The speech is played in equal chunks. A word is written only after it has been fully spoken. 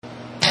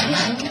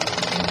Welcome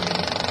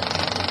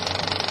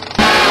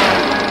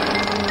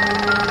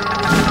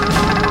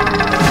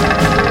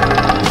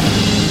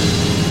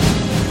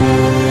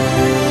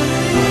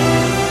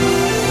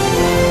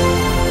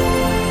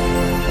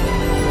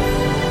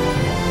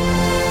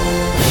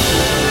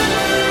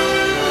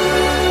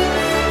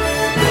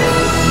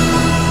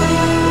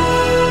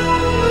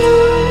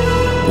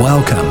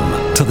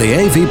to the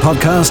AV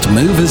Podcast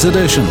Movies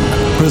Edition,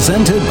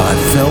 presented by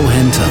Phil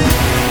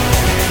Hinton.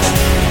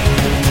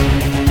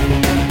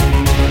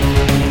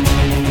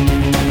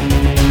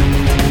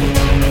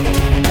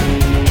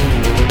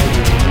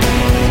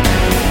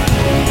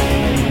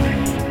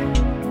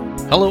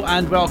 Hello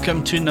and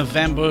welcome to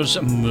November's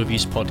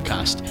Movies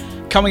Podcast.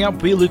 Coming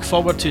up, we look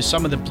forward to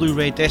some of the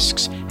Blu-ray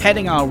discs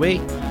heading our way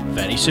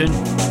very soon.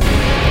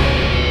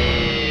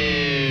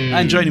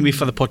 And joining me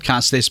for the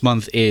podcast this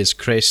month is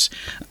Chris,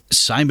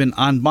 Simon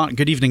and Mark.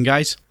 Good evening,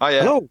 guys.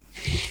 Hiya. Hello.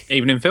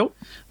 Evening, Phil.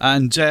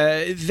 And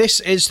this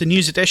is the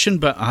news edition,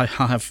 but I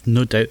have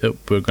no doubt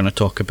that we're going to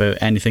talk about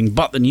anything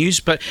but the news.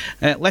 But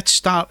let's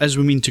start as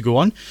we mean to go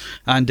on.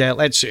 And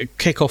let's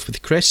kick off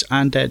with Chris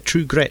and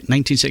True Grit,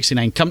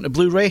 1969. Come to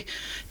Blu-ray.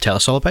 Tell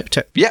us all about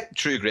it. Yeah,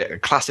 True Grit, a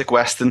classic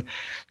Western.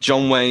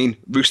 John Wayne,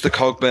 Rooster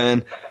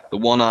Cogburn, the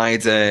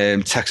one-eyed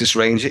Texas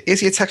Ranger.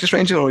 Is he a Texas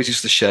Ranger or is he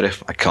just a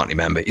sheriff? I can't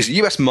remember. He's a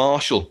US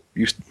Marshal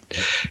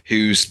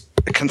who's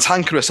a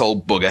cantankerous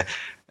old bugger.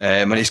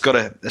 And he's got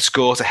to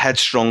escort a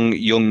headstrong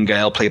young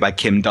girl played by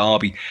Kim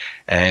Darby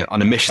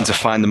on a mission to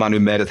find the man who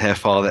murdered her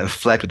father and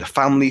fled with the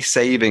family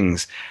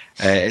savings.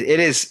 It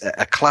is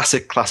a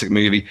classic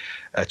movie,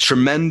 a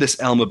tremendous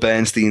Elmer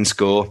Bernstein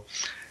score,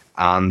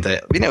 and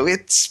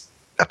it's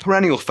a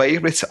perennial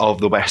favourite of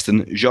the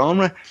Western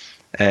genre.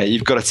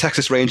 You've got a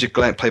Texas Ranger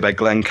played by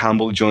Glenn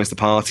Campbell who joins the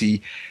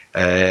party.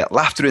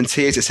 Laughter and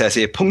tears, it says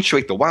here,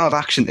 punctuate the wild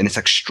action in its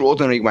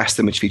extraordinary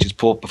Western, which features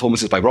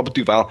performances by Robert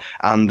Duvall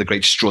and the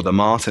great Strother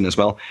Martin as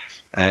well.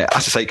 As I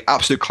say,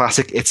 absolute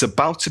classic. It's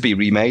about to be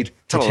remade.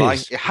 Tell a lie,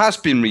 it has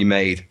been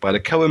remade by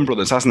the Coen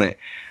brothers, hasn't it?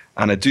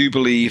 And I do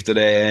believe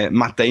that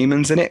Matt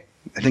Damon's in it.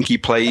 I think he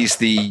plays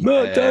the...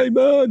 Matt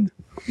Damon!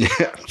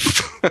 Yeah.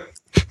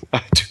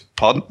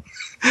 Pardon?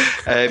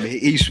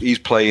 He's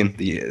playing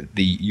the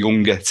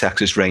younger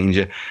Texas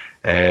Ranger,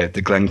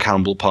 the Glenn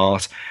Campbell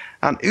part.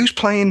 And who's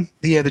playing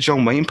the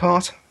John Wayne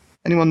part?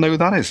 Anyone know who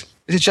that is?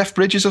 Is it Jeff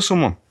Bridges or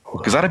someone?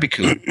 Because that'd be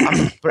cool.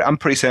 I'm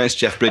pretty certain it's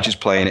Jeff Bridges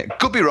playing it.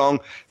 Could be wrong.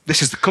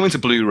 This is coming to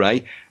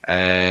Blu-ray.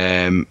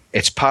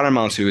 It's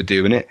Paramount who are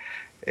doing it.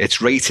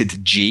 It's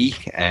rated G,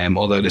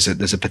 although there's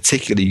a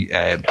particularly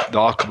there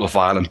are a couple of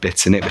violent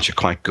bits in it which are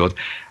quite good,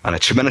 and a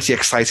tremendously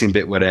exciting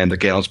bit where the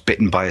girl's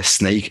bitten by a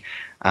snake,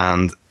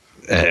 and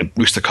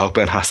Rooster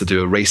Cogburn has to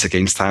do a race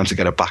against time to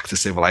get her back to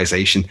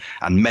civilization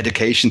and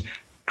medication.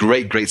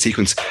 Great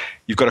sequence.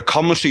 You've got a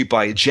commentary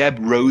by Jeb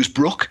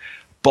Rosebrook,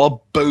 Bob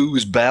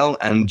Bose Bell,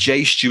 and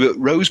J. Stewart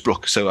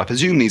Rosebrook. So I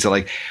presume these are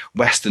like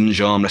Western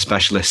genre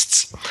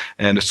specialists.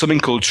 And there's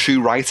something called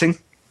True Writing,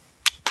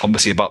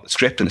 obviously about the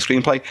script and the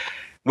screenplay.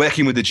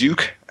 Working with the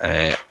Duke,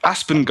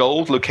 Aspen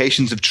Gold,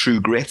 Locations of True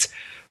Grit,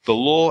 The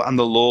Law and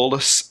the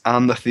Lawless,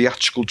 and the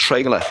theatrical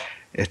trailer.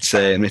 It's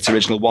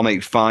original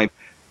 185.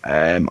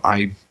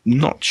 I'm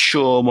not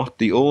sure what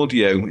the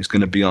audio is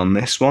going to be on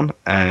this one.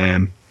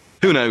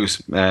 Who knows?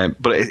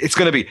 But it's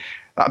going to be,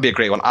 that'd be a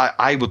great one.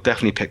 I would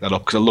definitely pick that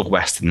up because I love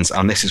Westerns,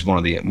 and this is one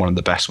of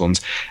the best ones.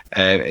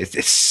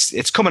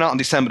 It's coming out on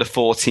December the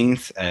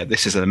 14th.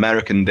 This is an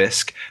American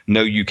disc,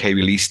 no UK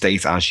release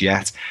date as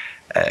yet.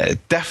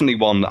 Definitely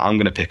one that I'm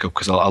going to pick up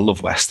because I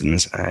love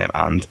Westerns,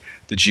 and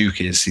the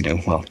Duke is,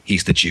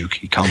 he's the Duke.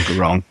 He can't go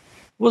wrong.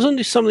 Wasn't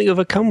this something of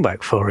a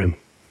comeback for him?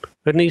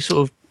 Hadn't he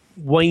sort of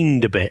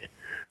waned a bit?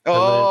 This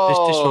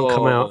one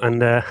come out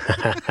and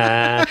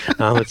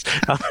I've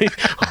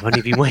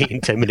only been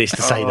waiting 10 minutes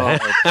to say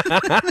that.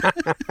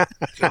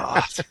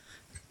 God.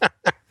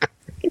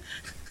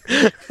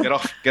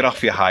 Get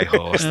off your high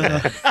horse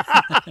there.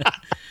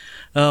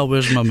 Oh,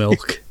 where's my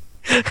milk?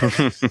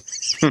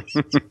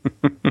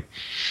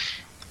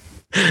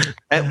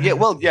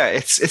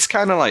 It's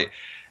kind of like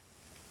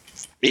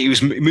he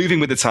was moving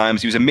with the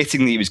times. He was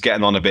admitting that he was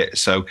getting on a bit,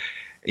 so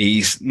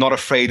he's not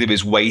afraid of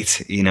his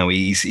weight.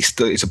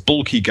 He's a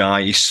bulky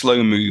guy. He's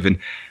slow moving,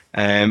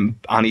 and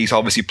he's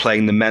obviously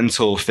playing the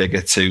mentor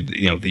figure to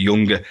the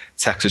younger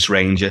Texas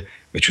Ranger,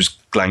 which was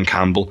Glenn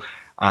Campbell,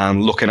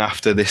 and looking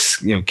after this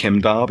Kim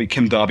Darby.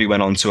 Kim Darby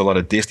went on to a lot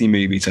of Disney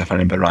movies, if I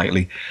remember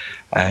rightly.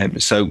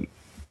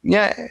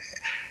 Yeah.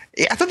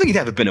 I don't think he'd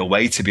ever been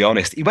away, to be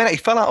honest. He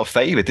fell out of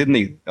favour, didn't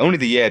he? Only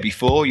the year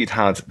before you'd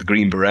had the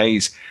Green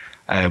Berets,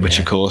 which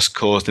of course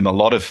caused him a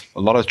lot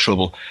of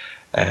trouble.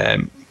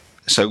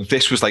 So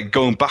this was like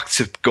going back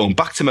to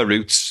my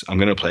roots. I'm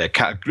going to play a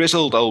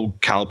grizzled old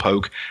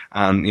cowpoke,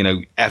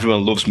 and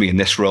everyone loves me in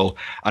this role.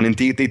 And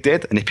indeed they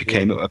did, and it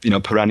became a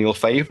perennial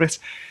favourite.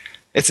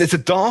 It's a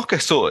darker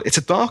story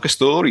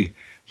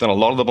than a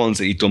lot of the ones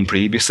that he'd done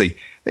previously.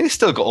 He's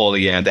still got all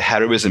the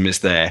heroism is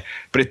there,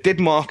 but it did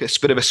mark a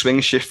bit of a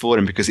swing shift for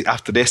him because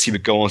after this he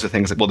would go on to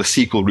things like the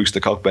sequel Rooster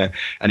Cogburn,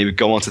 and he would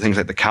go on to things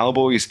like The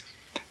Cowboys.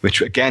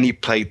 which again he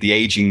played the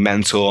aging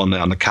mentor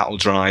on the cattle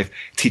drive,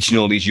 teaching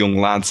all these young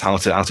lads how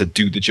to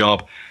do the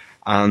job.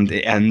 And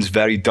it ends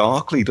very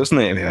darkly, doesn't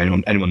it?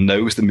 If anyone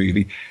knows the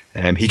movie,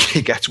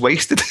 he gets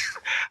wasted,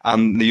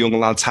 and the young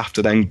lads have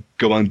to then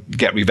go and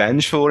get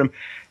revenge for him.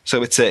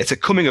 So it's a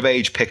coming of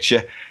age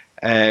picture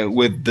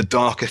with the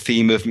darker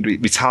theme of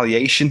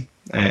retaliation,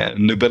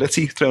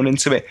 nobility thrown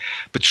into it.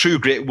 But True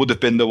Grit would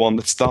have been the one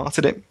that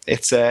started it.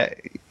 It's a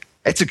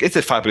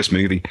fabulous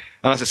movie,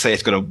 and as I say,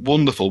 it's got a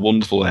wonderful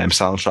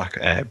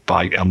soundtrack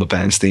by Elmer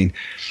Bernstein,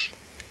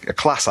 a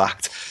class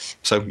act.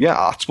 So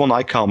yeah, that's one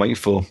I can't wait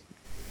for.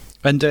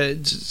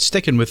 And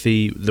sticking with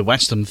the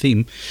Western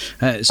theme,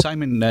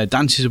 Simon,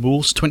 Dances with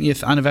Wolves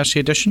 20th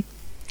Anniversary Edition?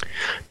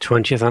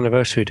 20th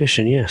Anniversary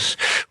Edition, yes.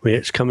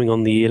 It's coming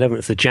on the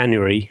 11th of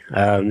January.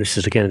 This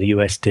is, again, the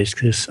US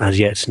disc. As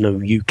yet, it's no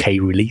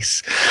UK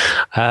release.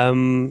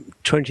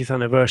 20th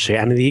Anniversary,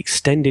 and the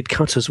extended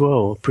cut as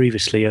well.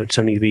 Previously, it's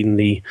only been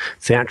the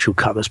theatrical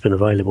cut that's been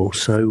available.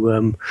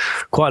 So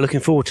quite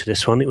looking forward to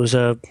this one. It was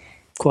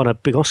quite a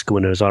big Oscar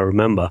winner, as I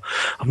remember.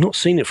 I've not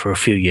seen it for a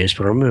few years,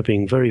 but I remember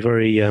being very,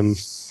 very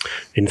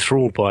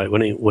enthralled by it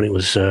when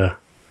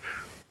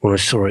I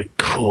saw it.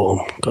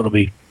 Got to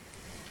be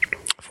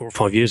 4 or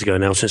 5 years ago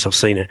now since I've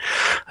seen it.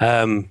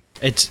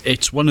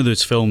 It's one of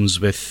those films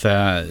with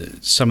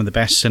some of the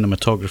best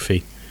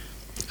cinematography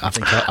I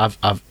think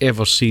I've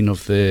ever seen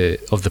of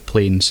the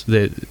plains.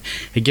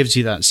 It gives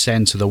you that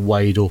sense of the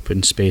wide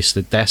open space,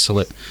 the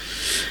desolate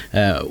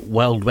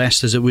Wild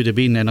West as it would have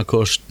been, and of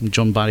course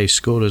John Barry's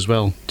score as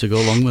well to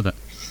go along with it.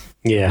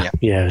 Yeah.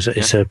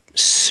 It's a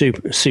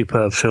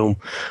superb film.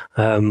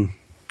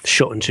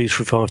 Shot in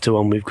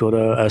 2:5:1. We've got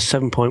a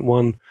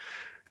 7.1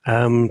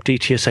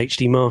 DTS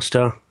HD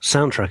Master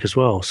soundtrack as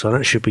well, so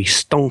that should be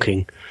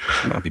stonking.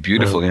 That'd be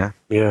beautiful, yeah.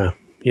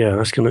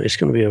 It's gonna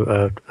be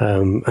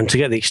and to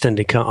get the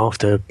extended cut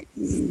after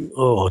 2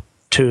 or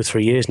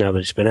 3 years now that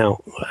it's been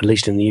out, at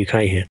least in the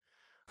UK here,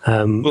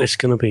 it's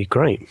gonna be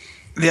great.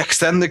 The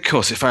extended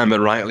cut, if I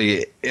remember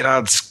rightly, it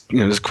adds,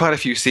 there's quite a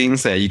few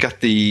scenes there. You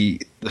got the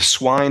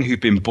swine who've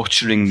been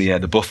butchering the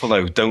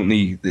buffalo, don't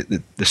they?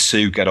 The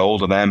Sioux get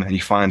hold of them, and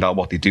you find out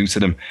what they do to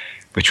them,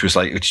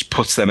 which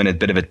puts them in a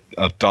bit of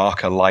a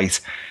darker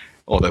light,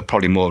 although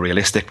probably more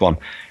realistic one.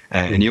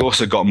 And you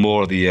also got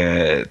more of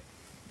the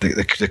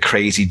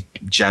crazy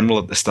general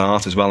at the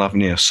start as well,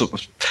 haven't you? So,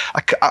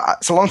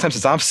 it's a long time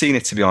since I've seen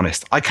it, to be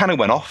honest. I kind of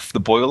went off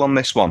the boil on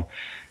this one.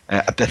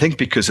 I think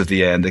because of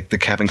the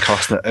Kevin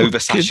Costner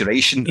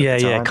oversaturation.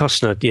 Yeah,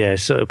 Costner,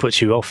 so it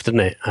puts you off, doesn't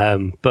it?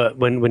 But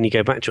when you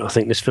go back to it, I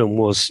think this film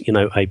was,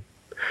 a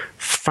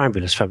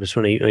fabulous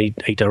when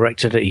he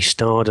directed it, he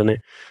starred in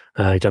it,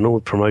 he'd done all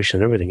the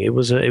promotion and everything. It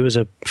was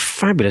a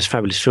fabulous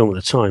film at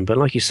the time. But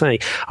like you say,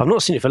 I've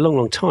not seen it for a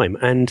long time,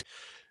 and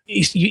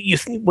you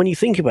when you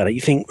think about it,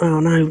 you think, oh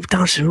no,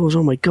 Dancing Rules,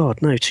 oh my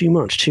God, no, too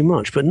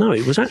much. But no,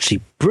 it was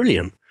actually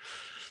brilliant.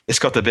 It's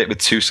got the bit with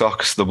Two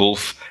Socks, the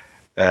wolf.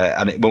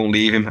 And it won't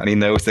leave him, and he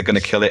knows they're going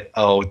to kill it.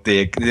 Oh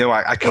dear!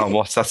 I can't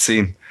watch that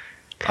scene.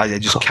 I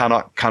just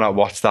cannot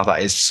watch that.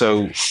 That is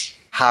so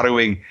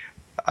harrowing.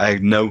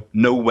 No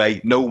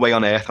way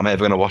on earth I'm ever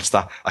going to watch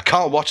that. I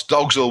can't watch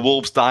dogs or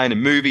wolves dying in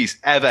movies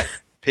ever.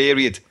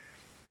 Period.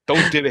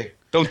 Don't do it,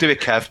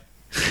 Kev.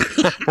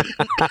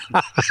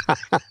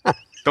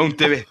 Don't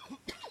do it.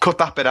 Cut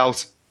that bit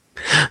out.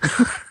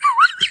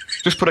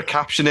 Just put a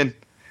caption in.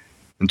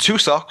 And Two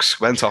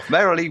Socks went off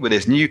merrily with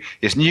his new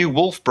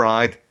wolf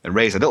bride and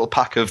raised a little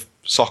pack of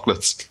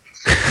socklets.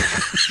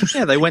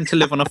 Yeah, they went to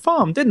live on a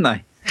farm, didn't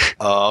they?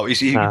 Oh,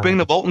 you bring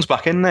the Boltons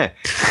back in there.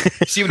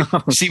 See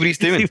what he's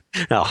doing.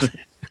 Oh.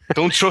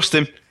 Don't trust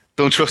him,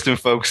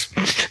 folks.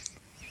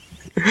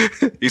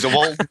 He's a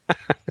Walton.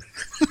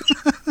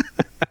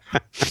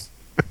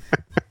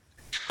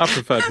 I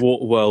preferred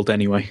Waterworld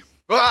anyway.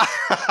 What?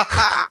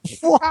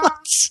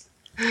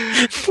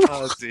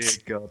 Oh dear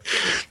God!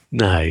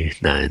 No.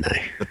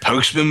 The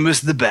postman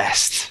was the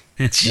best.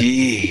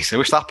 Jeez, I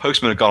wish that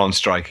postman had gone on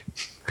strike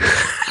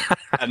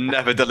and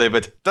never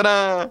delivered.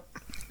 Ta-da!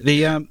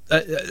 The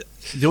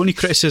only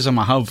criticism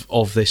I have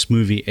of this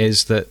movie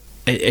is that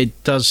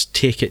it does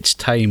take its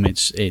time.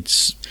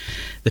 It's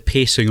the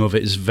pacing of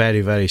it is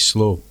very, very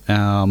slow,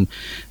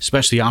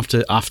 especially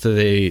after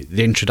the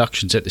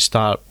introductions at the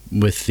start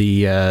with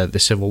the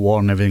Civil War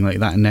and everything like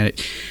that, and then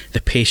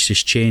the pace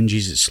just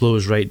changes. It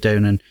slows right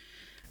down, and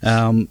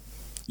the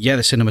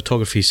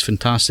cinematography is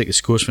fantastic. The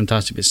score's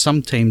fantastic, but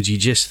sometimes you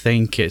just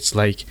think it's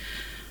like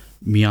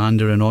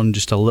meandering on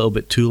just a little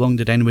bit too long.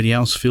 Did anybody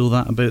else feel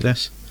that about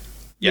this?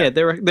 Yeah,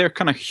 there are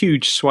kind of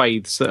huge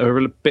swathes that are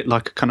a bit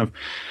like a kind of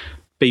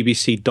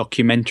BBC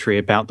documentary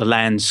about the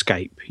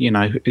landscape.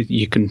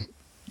 You can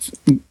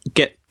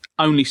get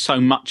only so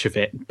much of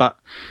it, but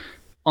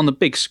on the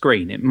big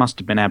screen, it must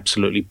have been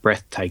absolutely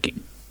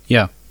breathtaking.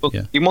 Yeah. Well,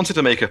 he wanted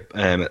to make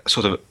a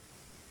sort of,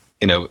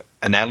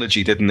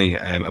 analogy, didn't he?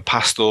 A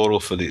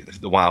pastoral for the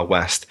Wild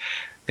West.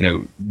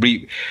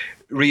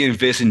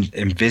 Re-envisage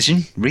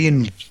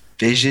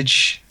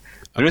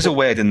There is a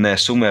word in there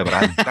somewhere, but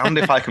I'm damned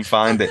if I can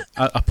find it.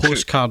 A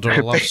postcard or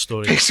a love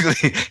story.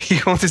 Basically, he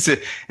wanted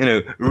to,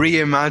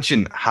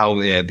 reimagine how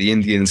the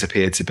Indians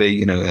appeared to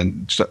be,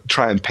 and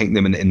try and paint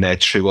them in their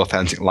true,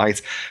 authentic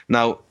light.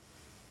 Now,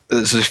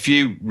 there's a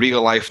few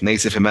real-life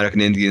Native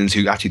American Indians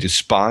who actually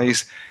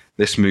despise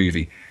this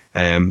movie.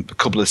 A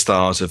couple of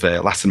stars of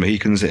Latin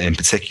Mohicans in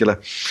particular.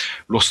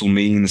 Russell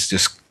Means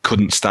just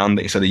couldn't stand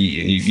it. He said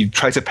he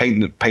tried to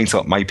paint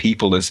up my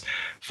people as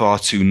far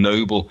too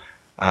noble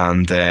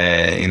and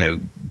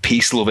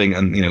peace loving,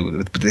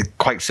 and but it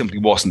quite simply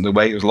wasn't the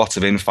way. It was lots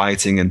of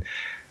infighting, and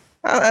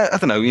I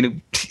don't know.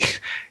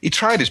 He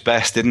tried his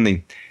best, didn't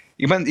he?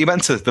 He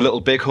went to the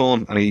Little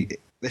Bighorn, and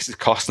this is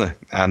Costner,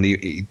 and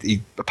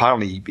he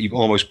apparently he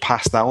almost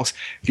passed out.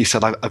 He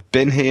said, "I've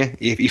been here."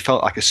 He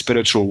felt like a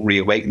spiritual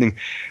reawakening,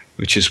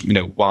 which is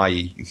why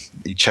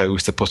he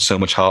chose to put so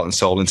much heart and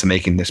soul into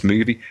making this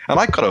movie.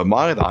 And I got to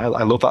admire that.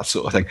 I love that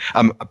sort of thing.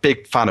 I'm a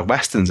big fan of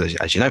westerns,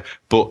 as you know,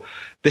 but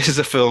this is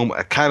a film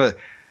kind of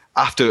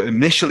after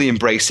initially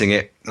embracing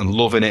it and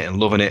loving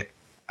it,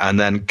 and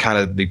then kind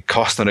of the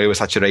Costner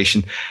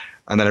oversaturation,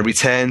 and then a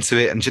return to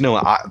it. And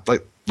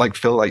like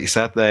Phil, like you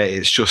said there,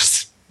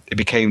 it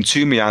became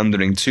too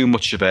meandering, too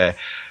much of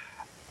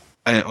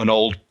an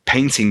old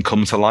painting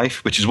come to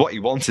life, which is what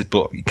you wanted,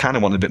 but you kind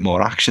of wanted a bit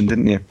more action,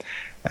 didn't you?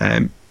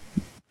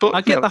 But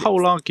I get the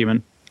whole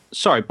argument.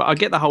 Sorry, but I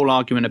get the whole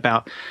argument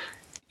about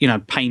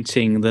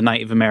painting the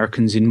Native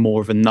Americans in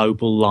more of a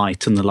noble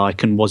light and the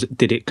like, and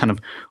did it kind of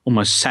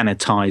almost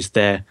sanitize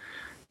their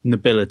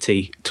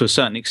nobility to a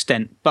certain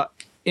extent? But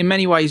in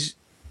many ways,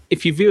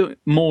 if you view it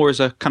more as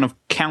a kind of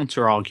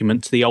counter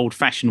argument to the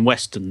old-fashioned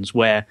westerns,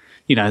 where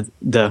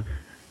the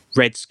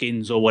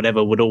Redskins or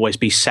whatever would always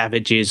be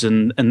savages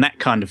and that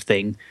kind of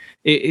thing,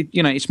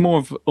 it's more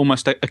of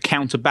almost a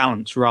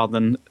counterbalance rather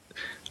than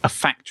a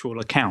factual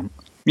account.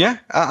 Yeah,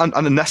 and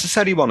a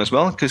necessary one as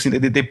well, because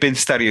they've been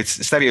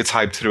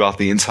stereotyped throughout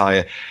the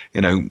entire,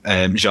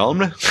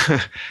 genre.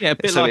 Yeah, a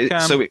bit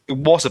so it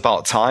was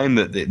about time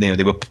that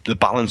the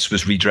balance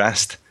was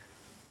redressed.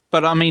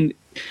 But I mean,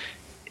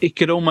 it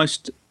could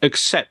almost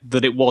accept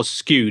that it was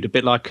skewed, a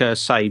bit like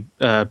say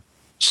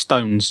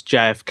Stone's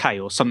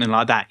JFK or something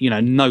like that.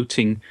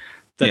 Noting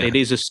that it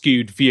is a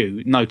skewed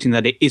view, noting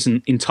that it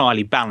isn't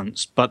entirely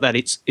balanced, but that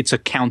it's a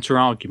counter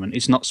argument.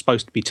 It's not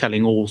supposed to be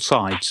telling all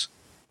sides.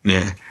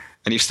 Yeah.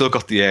 And you've still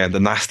got the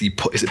nasty,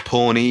 is it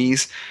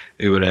Pawnees,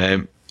 who are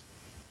the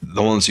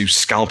ones who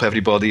scalp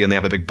everybody and they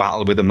have a big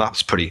battle with them.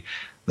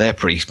 They're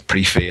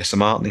pretty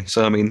fearsome, aren't they?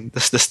 So, I mean,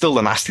 there's still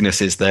the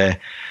nastiness is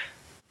there.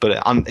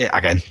 But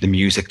again, the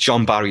music,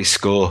 John Barry's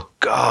score,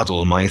 God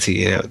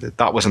almighty,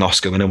 that was an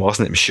Oscar winner,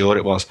 wasn't it? I'm sure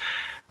it was.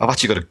 I've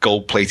actually got a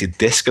gold-plated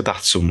disc of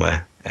that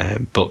somewhere.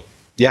 But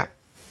yeah,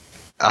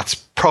 that's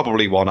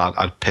probably one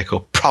I'd pick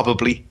up.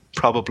 Probably.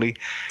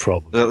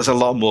 There's a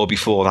lot more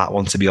before that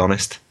one, to be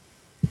honest.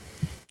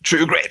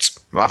 True Grit.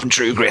 I'm having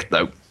True Grit,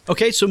 though.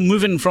 Okay, so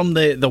moving from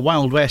the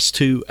Wild West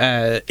to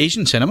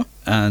Asian cinema,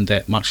 and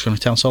Mark's going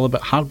to tell us all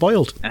about Hard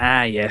Boiled.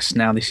 Ah, yes.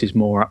 Now this is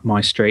more up my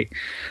street.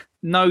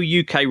 No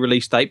UK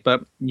release date,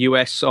 but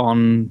US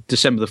on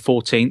December the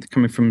 14th,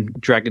 coming from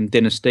Dragon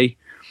Dynasty.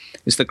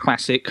 It's the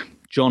classic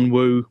John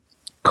Woo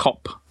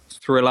cop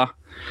thriller.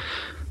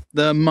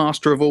 The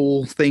master of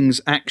all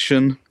things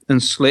action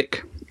and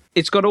slick.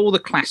 It's got all the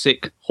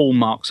classic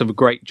hallmarks of a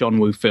great John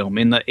Woo film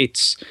in that it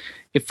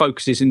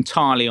focuses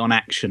entirely on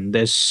action.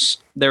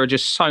 There are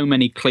just so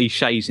many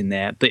cliches in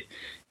there that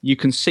you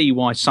can see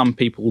why some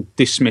people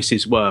dismiss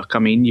his work. I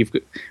mean,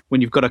 when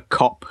you've got a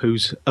cop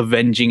who's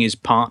avenging his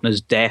partner's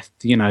death,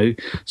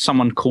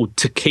 someone called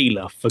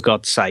Tequila, for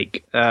God's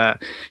sake,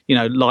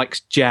 likes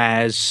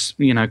jazz,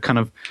 kind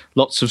of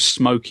lots of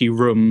smoky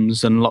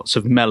rooms and lots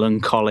of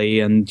melancholy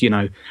and,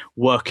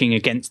 working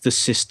against the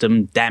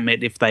system. Damn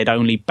it, if they'd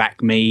only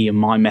back me and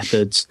my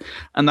methods,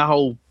 and the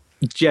whole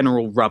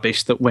general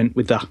rubbish that went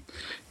with the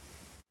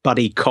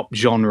buddy cop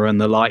genre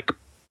and the like.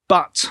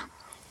 But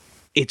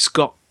it's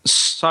got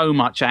so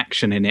much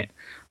action in it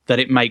that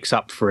it makes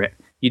up for it.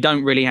 You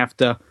don't really have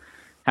to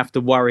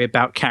worry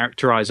about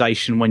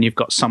characterization when you've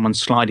got someone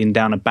sliding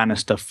down a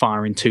banister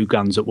firing two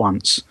guns at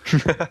once.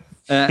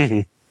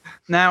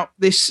 Now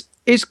this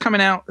is coming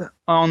out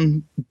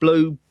on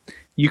Blue.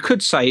 You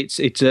could say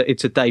it's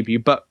a debut,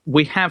 but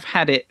we have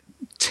had it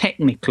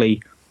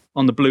technically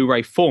on the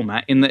Blu-ray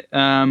format in that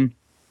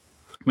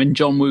when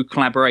John Woo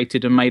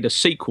collaborated and made a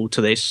sequel to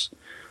this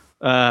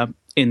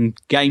in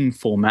game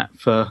format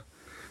for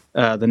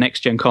the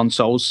next-gen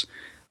consoles.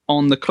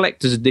 On the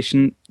collector's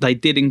edition, they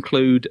did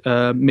include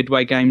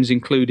Midway Games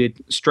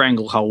included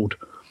Stranglehold.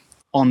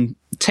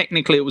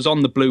 Technically, it was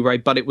on the Blu-ray,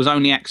 but it was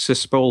only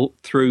accessible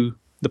through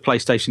the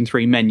PlayStation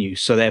 3 menu.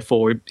 So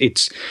therefore,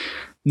 it's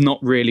not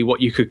really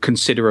what you could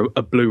consider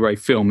a Blu-ray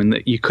film in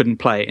that you couldn't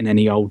play it in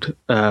any old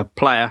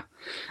player.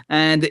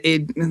 And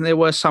there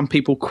were some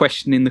people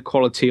questioning the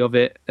quality of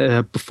it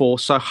before.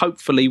 So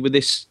hopefully, with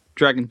this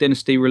Dragon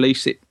Dynasty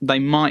release, they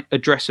might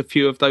address a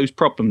few of those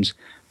problems.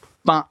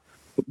 But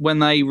when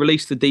they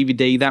released the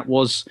DVD, that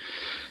was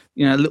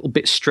a little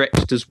bit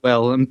stretched as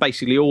well. And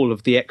basically all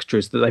of the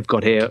extras that they've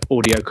got here,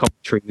 audio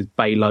commentary with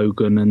Bay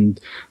Logan and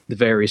the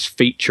various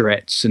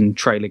featurettes and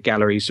trailer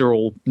galleries, are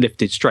all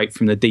lifted straight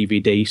from the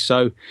DVD.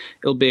 So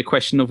it'll be a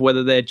question of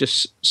whether they're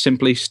just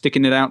simply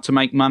sticking it out to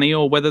make money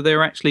or whether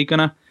they're actually going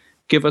to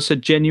give us a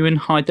genuine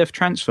high-def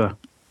transfer.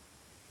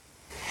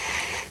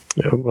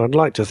 Yeah, well, I'd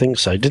like to think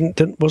so.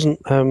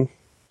 Wasn't The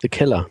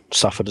Killer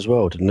suffered as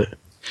well, didn't it?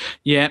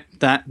 Yeah,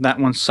 that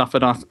one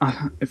suffered.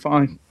 If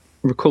I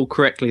recall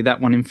correctly, that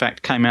one in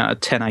fact came out at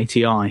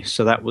 1080i,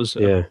 so that was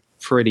a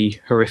pretty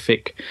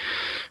horrific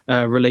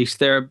release.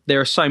 There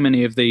are so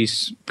many of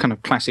these kind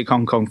of classic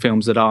Hong Kong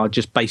films that are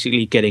just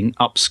basically getting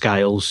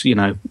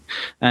upscales,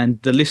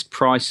 and the list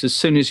price, as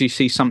soon as you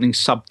see something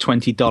sub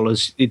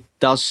 $20, it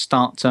does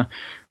start to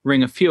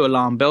ring a few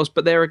alarm bells.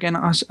 But there again,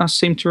 I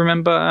seem to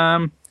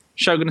remember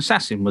Shogun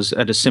Assassin was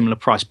at a similar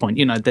price point.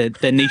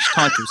 They're niche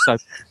titles. So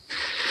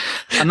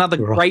another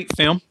great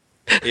film.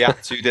 He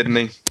had to, didn't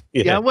he?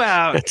 Yeah,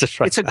 well,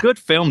 it's a good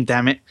film,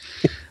 damn it.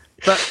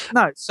 But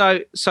no,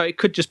 so it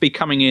could just be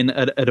coming in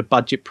at a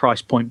budget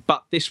price point.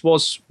 But this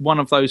was one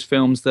of those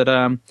films that,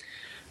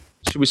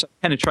 should we say,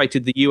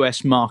 penetrated the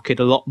US market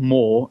a lot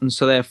more, and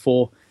so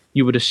therefore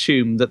you would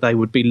assume that they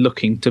would be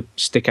looking to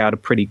stick out a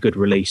pretty good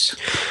release.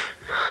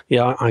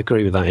 Yeah, I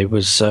agree with that. It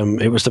was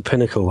the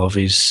pinnacle of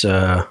his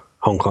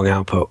Hong Kong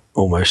output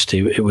almost.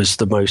 It was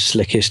the most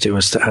slickest. It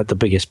had the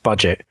biggest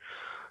budget.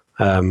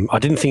 I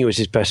didn't think it was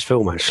his best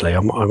film, actually. I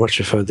much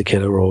preferred The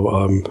Killer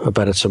or A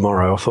Better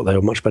Tomorrow. I thought they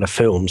were much better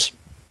films.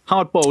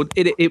 Hardboiled,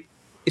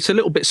 it's a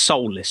little bit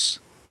soulless.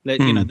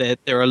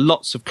 There are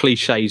lots of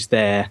cliches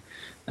there,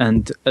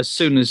 and as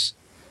soon as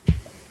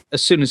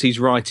he's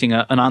writing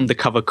an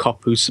undercover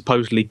cop who's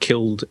supposedly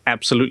killed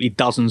absolutely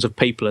dozens of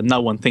people, and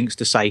no one thinks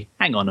to say,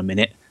 "Hang on a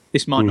minute,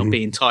 this might not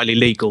be entirely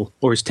legal,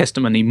 or his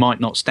testimony might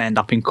not stand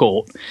up in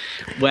court."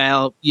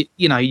 Well,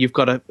 you've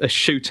got a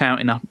shootout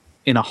in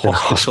a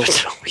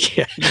hospital.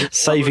 Yeah,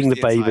 saving the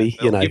baby.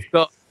 You've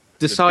got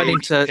deciding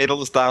to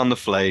piddles down the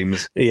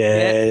flames.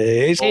 Yeah,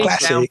 it's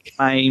classic.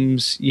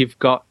 Flames. You've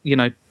got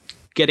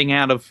getting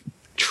out of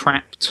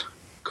trapped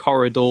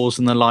corridors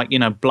and the like.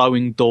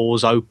 Blowing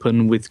doors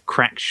open with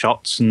crack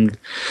shots and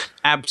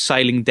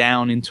abseiling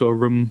down into a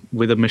room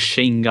with a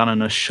machine gun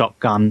and a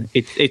shotgun.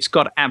 It's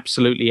got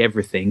absolutely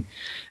everything,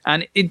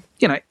 and it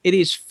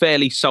is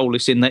fairly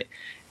soulless in that.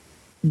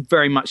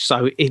 Very much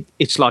so.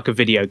 It's like a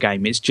video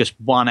game. It's just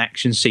one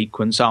action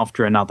sequence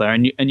after another,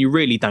 and you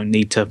really don't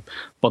need to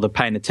bother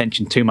paying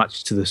attention too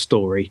much to the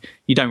story.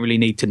 You don't really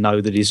need to know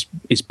that his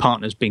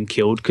partner's been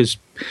killed, because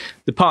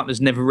the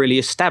partner's never really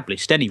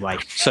established anyway.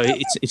 So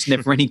it's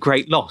never any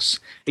great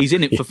loss. He's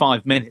in it for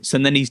 5 minutes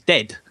and then he's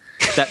dead.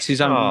 That's his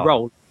only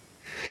role.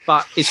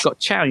 But it's got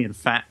Chow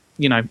Yun-fat,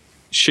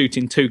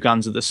 shooting two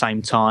guns at the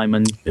same time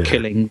and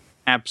killing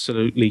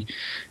absolutely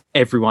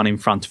everyone in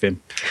front of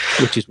him,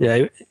 which is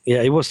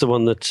he was the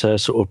one that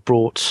sort of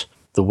brought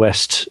the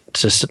West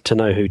to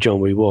know who John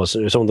Woo was.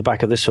 And it was on the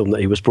back of this film that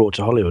he was brought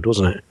to Hollywood,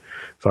 wasn't it?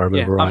 If I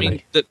remember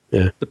rightly.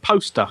 The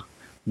poster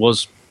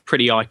was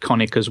pretty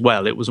iconic as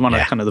well. It was one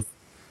of kind of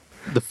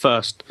the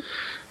first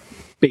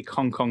big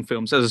Hong Kong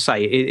films. As I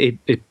say,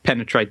 it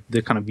penetrated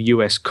the kind of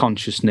US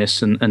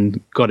consciousness and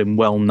got him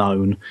well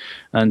known.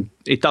 And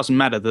it doesn't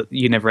matter that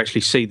you never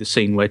actually see the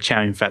scene where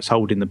Chow Yun-fat's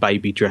holding the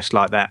baby dressed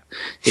like that.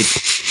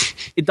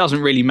 It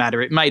doesn't really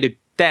matter. It made a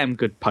damn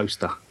good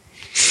poster.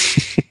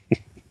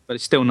 But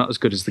it's still not as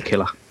good as The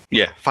Killer.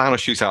 Yeah, final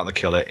shootout of The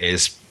Killer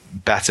is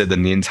better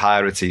than the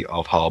entirety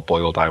of Hard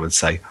Boiled, I would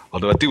say.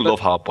 Although I do love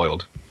Hard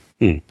Boiled.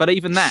 But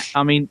even that,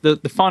 I mean, the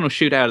final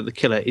shootout of The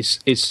Killer is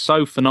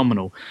so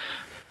phenomenal.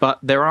 But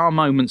there are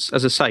moments,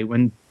 as I say,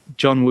 when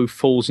John Woo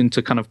falls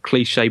into kind of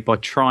cliche by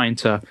trying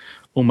to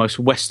almost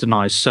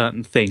westernize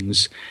certain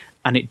things,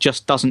 and it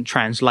just doesn't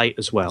translate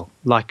as well.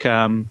 Like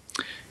in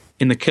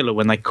The Killer,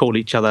 when they call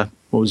each other,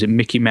 what was it,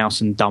 Mickey Mouse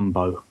and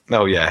Dumbo?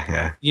 Oh,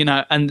 yeah.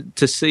 And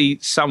to see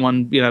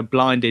someone,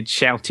 blinded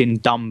shouting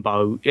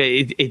Dumbo,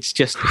 it's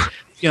just,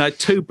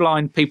 two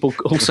blind people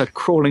also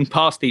crawling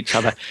past each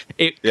other.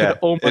 It could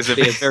almost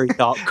be a very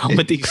dark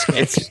comedy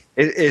sketch.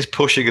 It is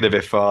pushing it a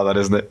bit farther,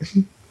 isn't it?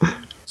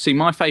 See,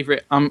 my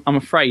favourite, I'm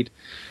afraid,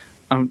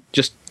 I'm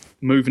just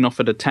moving off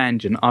at a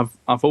tangent.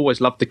 I've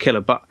always loved The Killer,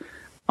 but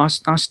I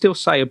still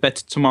say A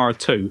Better Tomorrow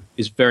 2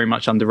 is very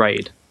much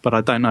underrated. But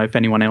I don't know if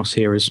anyone else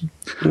here has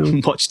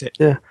watched it.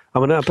 Yeah, I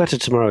mean, A Better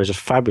Tomorrow is a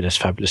fabulous,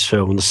 fabulous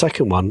film. And the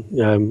second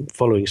one,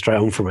 following straight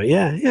on from it,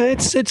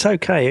 it's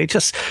okay. It's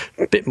just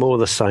a bit more of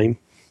the same.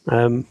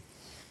 The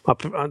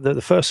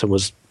first one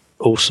was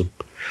awesome.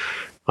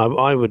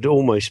 I would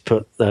almost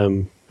put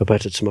A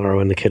Better Tomorrow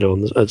and The Killer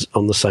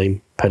on the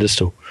same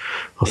pedestal.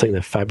 I think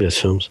they're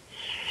fabulous films.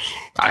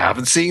 I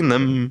haven't seen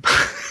them.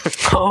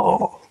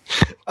 Oh,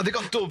 have they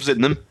got doves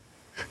in them?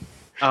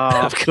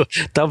 Of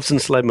course. Doves in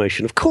slow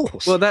motion, of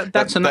course. Well,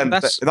 that's in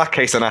that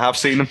case, then I have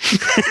seen them.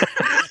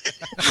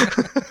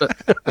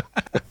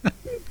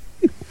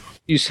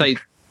 You say,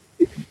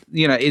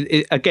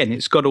 again,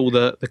 it's got all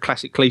the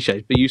classic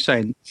cliches, but you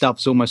saying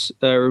doves almost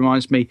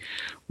reminds me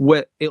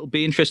where it'll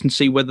be interesting to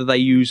see whether they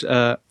use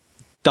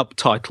dub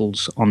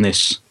titles on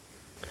this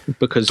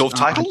because Dub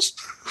titles?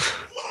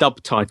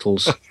 Dub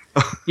titles.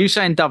 You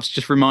saying dubs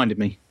just reminded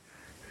me.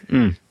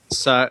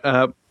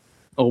 So,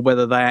 or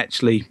whether they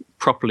actually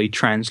properly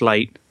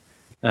translate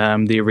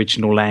the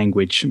original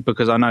language,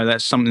 because I know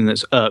that's something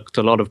that's irked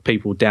a lot of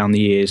people down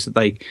the years.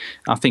 That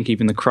I think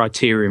even the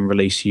Criterion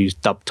release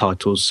used dub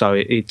titles, so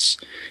it's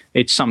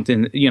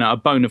something, a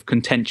bone of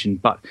contention.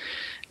 But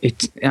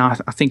I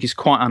think it's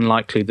quite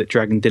unlikely that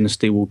Dragon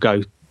Dynasty will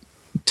go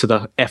to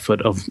the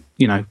effort of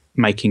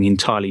making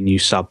entirely new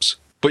subs.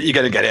 But you're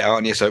going to get it,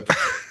 aren't you? So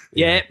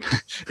yeah,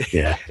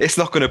 it's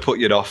not going to put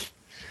you off.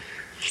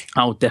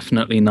 Oh,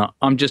 definitely not.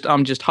 I'm just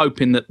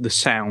hoping that the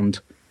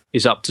sound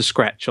is up to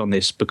scratch on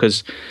this,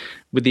 because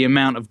with the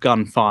amount of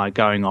gunfire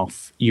going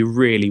off, you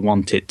really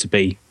want it to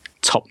be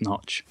top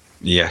notch.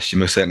 Yes, you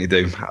most certainly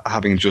do.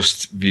 Having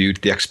just viewed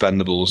The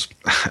Expendables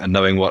and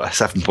knowing what a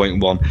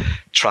 7.1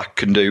 track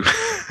can do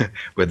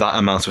with that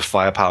amount of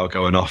firepower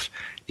going off,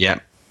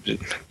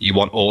 you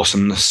want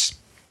awesomeness,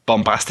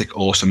 bombastic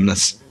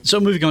awesomeness. So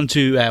moving on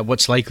to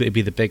what's likely to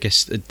be the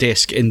biggest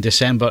disc in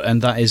December,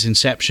 and that is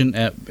Inception.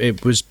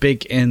 It was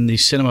big in the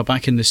cinema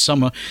back in the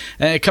summer.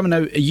 Coming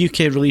out, a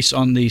UK release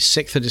on the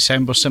 6th of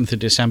December, 7th of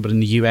December in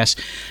the US.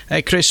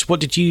 Chris,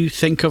 what did you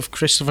think of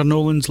Christopher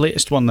Nolan's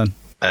latest one then?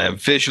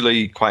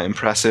 Visually quite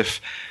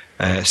impressive.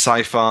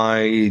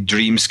 Sci-fi,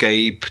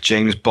 dreamscape,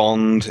 James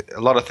Bond,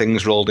 a lot of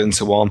things rolled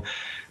into one.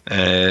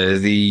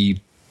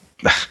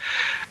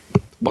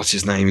 What's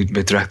his name? He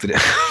directed it.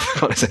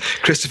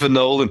 Christopher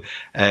Nolan.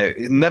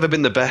 Never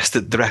been the best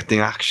at directing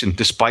action,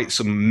 despite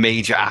some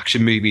major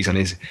action movies on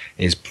his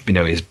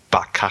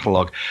back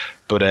catalogue.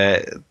 But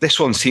this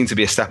one seemed to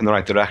be a step in the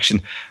right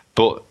direction.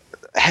 But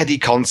heady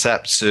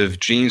concepts of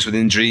dreams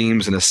within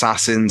dreams and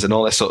assassins and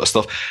all that sort of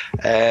stuff.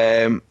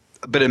 A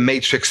bit of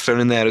Matrix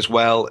thrown in there as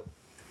well.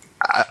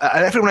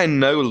 Everyone I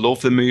know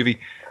loved the movie.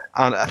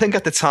 And I think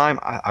at the time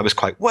I was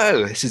quite,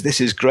 whoa, this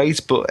is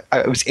great, but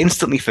it was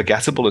instantly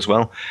forgettable as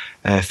well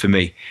for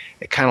me.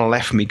 It kind of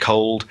left me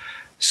cold.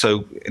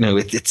 So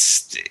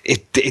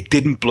it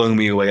didn't blow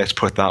me away. Let's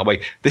put it that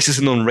way. This is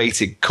an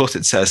unrated cut.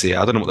 It says here.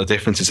 I don't know what the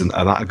differences in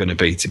that are going to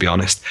be, to be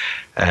honest.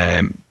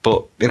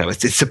 But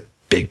it's a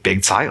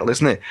big title,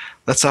 isn't it?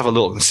 Let's have a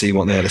look and see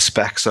what the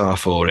specs are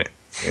for it.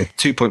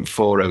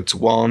 2.40 to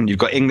 1. You've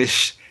got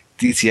English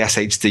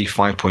DTS HD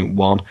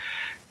 5.1.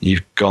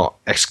 You've got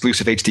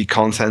exclusive HD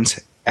content,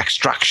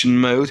 extraction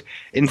mode,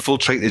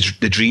 infiltrate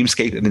the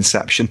dreamscape of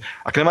Inception.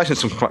 I can imagine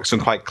some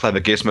quite clever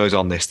gizmos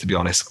on this, to be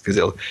honest,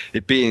 because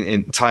it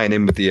being tying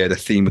in with the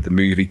theme of the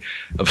movie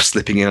of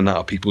slipping in and out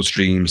of people's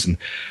dreams and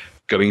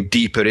going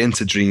deeper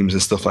into dreams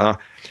and stuff like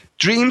that.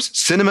 Dreams,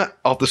 cinema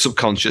of the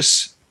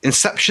subconscious.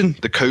 Inception,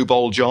 the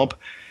COBOL job.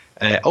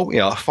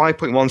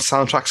 5.1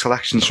 soundtrack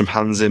selections from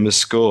Hans Zimmer's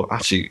score.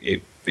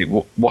 Actually, it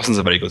wasn't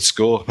a very good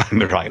score, if I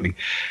remember rightly.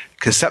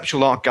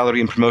 Conceptual art gallery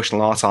and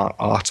promotional art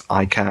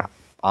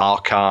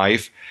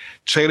archive,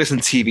 trailers and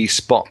TV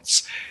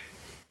spots,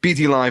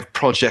 BD Live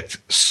project,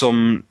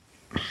 I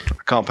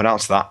can't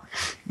pronounce that.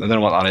 I don't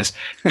know what that is.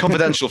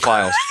 Confidential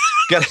files.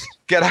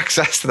 Get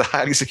access to the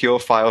highly secure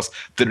files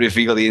that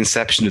reveal the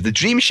inception of the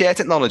DreamShare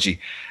technology.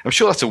 I'm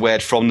sure that's a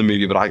word from the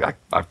movie, but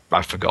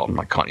I've forgotten.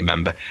 I can't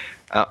remember.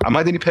 Am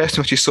I the only person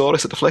who actually saw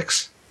this at the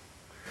flicks?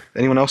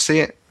 Anyone else see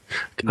it?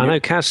 I know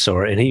Kaz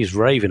saw it and he's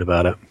raving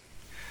about it.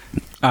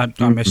 I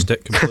missed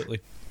it completely.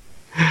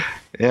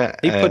 Yeah,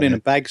 he put in a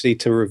Bagsy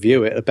to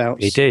review it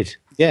about. He did.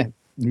 Yeah,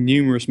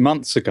 numerous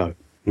months ago.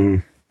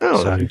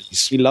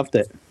 He loved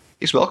it.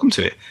 He's welcome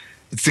to it.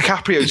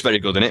 DiCaprio's very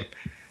good in it.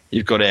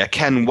 You've got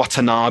Ken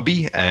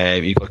Watanabe.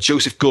 You've got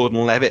Joseph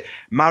Gordon-Levitt,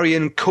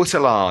 Marion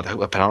Cotillard. I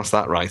hope I pronounced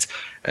that right.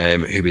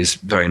 Who is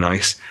very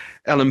nice.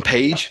 Ellen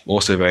Page,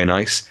 also very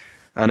nice,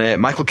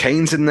 and Michael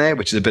Caine's in there,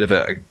 which is a bit of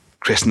a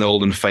Chris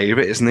Nolan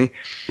favourite, isn't he?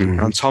 Mm-hmm.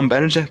 And Tom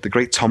Berenger, the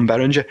great Tom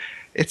Berenger.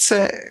 It's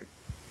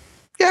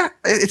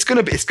it's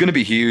gonna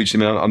be huge. I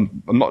mean,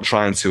 I'm not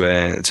trying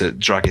to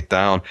drag it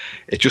down.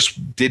 It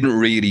just didn't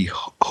really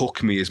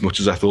hook me as much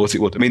as I thought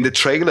it would. I mean, the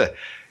trailer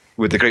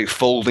with the great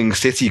folding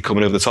city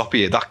coming over the top of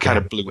you, that kind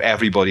of blew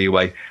everybody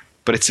away.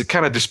 But it's a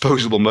kind of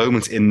disposable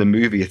moment in the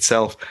movie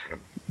itself.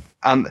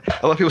 And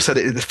a lot of people said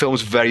the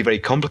film's very, very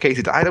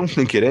complicated. I don't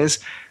think it is.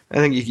 I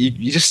think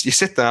you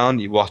sit down,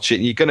 you watch it,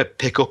 and you're going to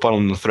pick up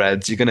on the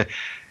threads.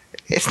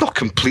 It's not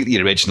completely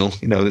original.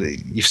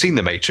 You've seen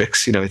The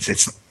Matrix.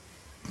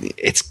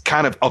 It's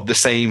kind of the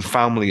same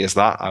family as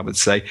that, I would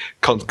say,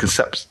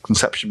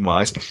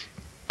 conception-wise.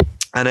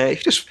 And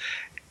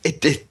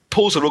it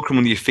pulls the rug from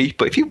under your feet.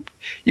 But if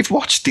you've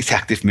watched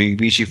detective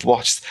movies, you've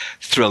watched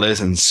thrillers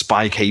and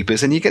spy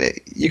capers, and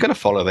you're gonna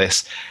follow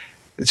this.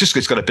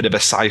 It's got a bit of a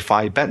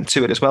sci-fi bent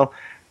to it as well,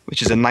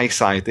 which is a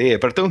nice idea.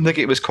 But I don't think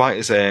it was quite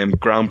as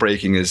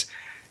groundbreaking as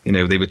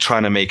they were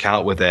trying to make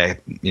out with their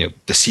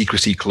the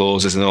secrecy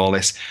clauses and all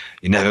this.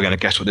 You're never going to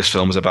guess what this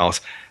film is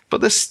about.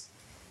 But there's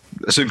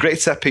some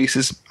great set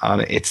pieces,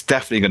 and it's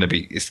definitely going to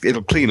be.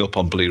 It'll clean up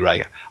on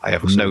Blu-ray. I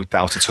have no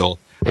doubt at all.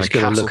 It's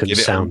going to look and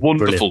sound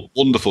brilliant.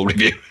 Wonderful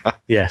review.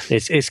 Yeah,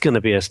 it's going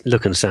to be a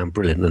look and sound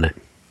brilliant, isn't it?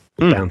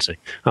 bound to.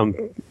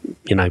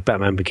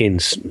 Batman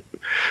Begins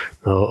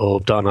or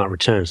Dark Knight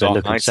Returns, they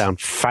look and sound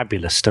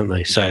fabulous, don't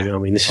they? So, I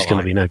mean, this is going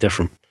to be no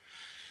different.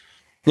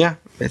 Yeah,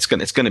 it's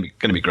going to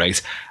be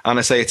great, and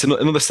I say it's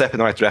another step in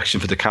the right direction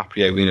for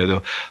DiCaprio. You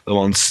know, the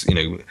once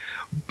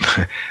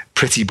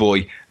pretty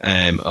boy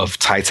of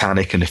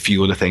Titanic and a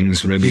few other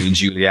things, Romeo and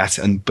Juliet,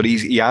 but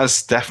he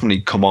has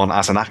definitely come on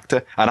as an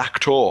actor.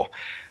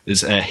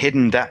 There's a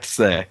hidden depth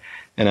there,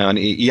 and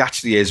he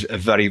actually is a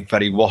very,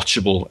 very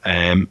watchable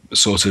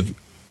sort of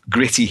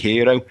gritty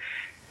hero.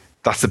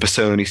 That's the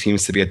persona he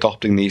seems to be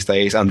adopting these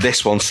days, and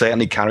this one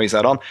certainly carries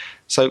that on.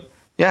 So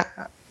yeah.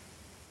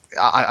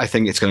 I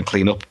think it's going to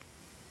clean up.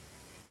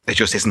 It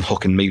just isn't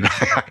hooking me.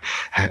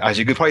 As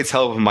you can probably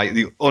tell from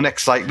the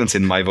unexcitement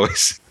in my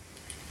voice.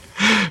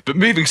 But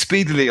moving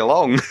speedily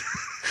along,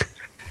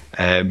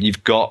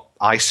 you've got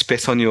I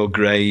Spit on Your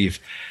Grave,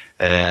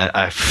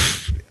 an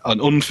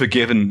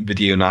Unforgiven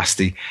video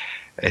nasty.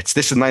 This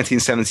is a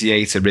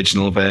 1978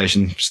 original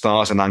version.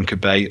 Stars and Anchor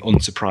Bay,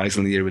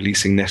 unsurprisingly, are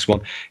releasing this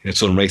one in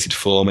its unrated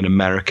form in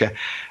America.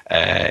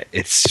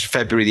 It's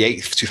February the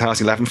 8th,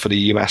 2011 for the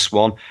US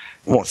one.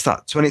 What's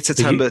that? 20th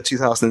September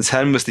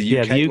 2010 was the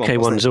UK one. Yeah, the UK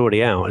one's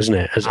already out, isn't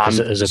it? As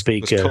a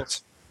big...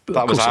 that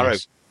was Arrow.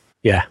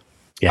 Yeah.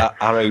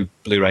 Arrow,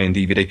 Blu-ray and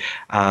DVD.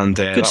 And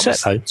good set,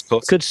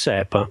 though. Good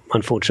set, but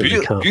unfortunately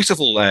can't.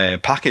 Beautiful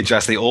package,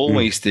 as they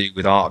always do,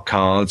 with art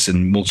cards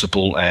and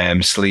multiple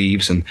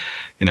sleeves and,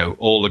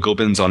 all the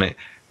gubbins on it.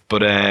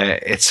 But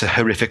it's a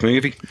horrific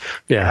movie.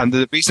 Yeah. And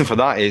the reason for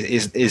that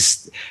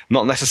is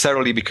not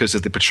necessarily because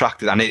of the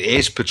protracted, and it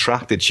is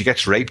protracted. She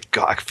gets raped.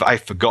 God,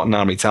 I've forgotten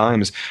how many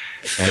times.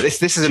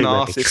 This is an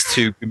artist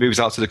who moves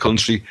out to the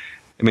country.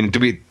 I mean,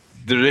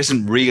 there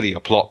isn't really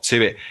a plot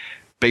to it.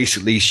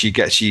 Basically,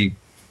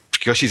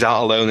 because she's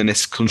out alone in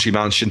this country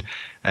mansion,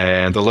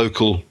 the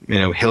local,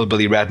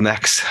 hillbilly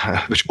rednecks,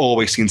 which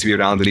always seem to be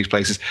around in these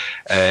places,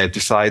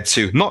 decide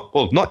to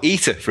not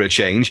eat her for a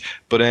change,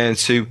 but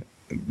to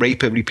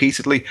rape her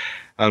repeatedly.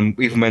 And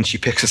even when she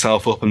picks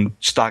herself up and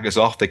staggers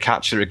off, they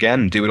catch her again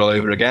and do it all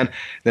over again.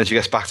 Then she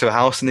gets back to her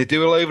house and they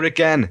do it all over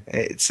again.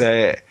 It's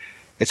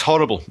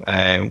horrible.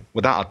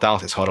 Without a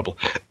doubt, it's horrible.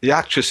 The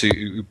actress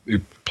who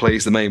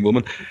plays the main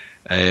woman,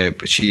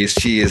 but she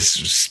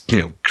is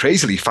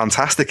crazily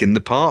fantastic in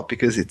the part,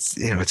 because it's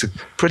a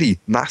pretty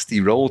nasty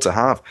role to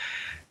have.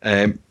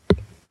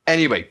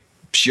 Anyway,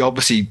 she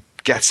obviously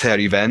gets her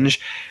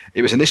revenge.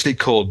 It was initially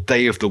called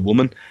Day of the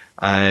Woman,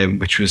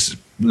 which was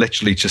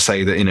literally to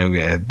say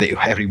that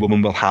every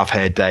woman will have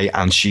her day,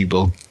 and she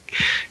will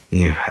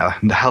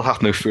hell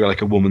hath no fear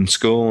like a woman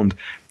scorned.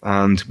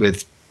 And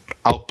with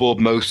outboard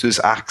motors,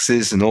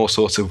 axes, and all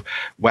sorts of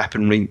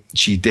weaponry,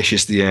 she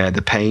dishes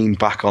the pain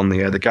back on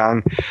the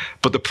gang.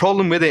 But the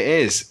problem with it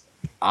is,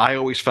 I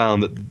always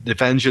found that the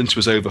vengeance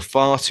was over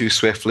far too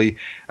swiftly,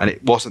 and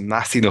it wasn't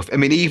nasty enough. I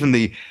mean, even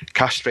the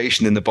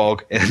castration in the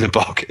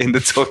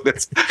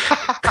toilet.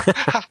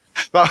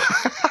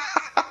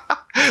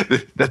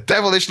 The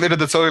devilish lid of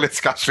the toilet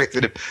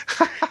castrated him.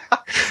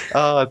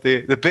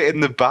 The bit in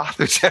the bath,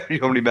 which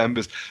everyone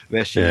remembers,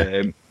 where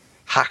she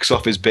hacks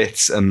off his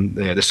bits, and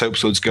the soap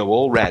suds go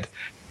all red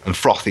and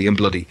frothy and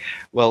bloody.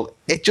 Well,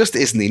 it just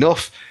isn't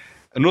enough.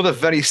 Another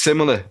very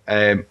similar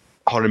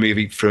horror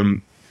movie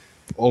from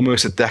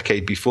almost a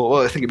decade before,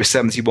 well, I think it was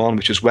 71,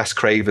 which was Wes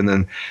Craven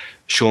and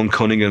Sean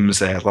Cunningham's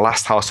The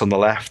Last House on the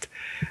Left.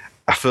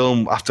 A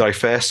film, after I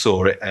first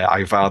saw it,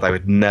 I vowed I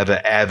would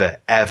never, ever,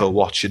 ever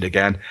watch it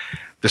again.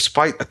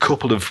 Despite a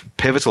couple of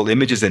pivotal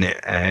images in it,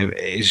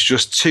 it's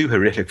just too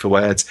horrific for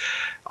words,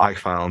 I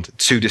found.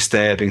 Too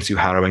disturbing, too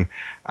harrowing.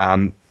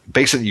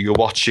 Basically, you're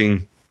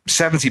watching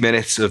 70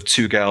 minutes of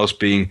two girls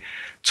being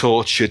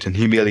tortured and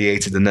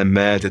humiliated and then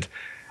murdered,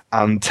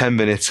 and 10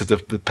 minutes of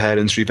the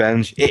parents'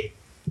 revenge. It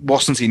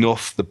wasn't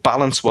enough. The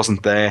balance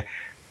wasn't there.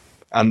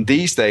 And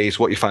these days,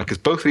 what you find, because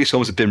both of these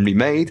films have been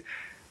remade.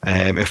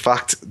 In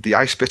fact, the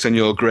I Spit on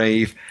Your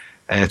Grave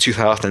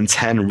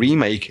 2010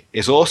 remake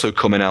is also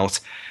coming out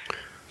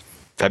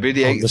February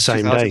the 8th,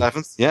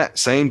 2011. Yeah,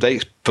 same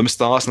date, from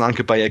Stars and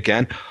Anchor Bay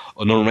again,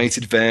 an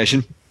unrated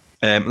version.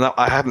 Now,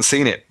 I haven't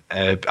seen it.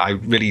 I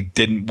really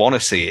didn't want to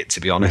see it, to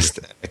be honest,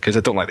 because I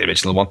don't like the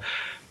original one.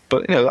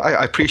 But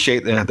I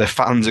appreciate the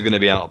fans are going to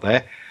be out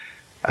there.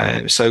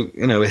 So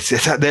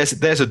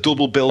there's a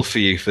double bill for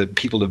you, for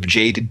people of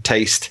jaded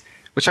taste,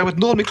 which I would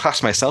normally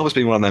class myself as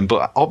being one of them.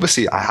 But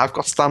obviously, I have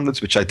got standards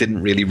which I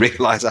didn't really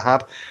realise I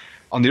had.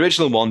 On the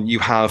original one, you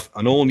have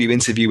an all-new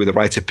interview with the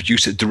writer,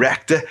 producer,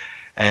 director,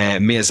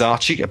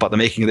 Miyazaki, about the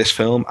making of this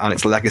film and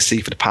its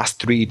legacy for the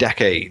past 3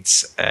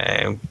 decades.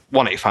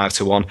 185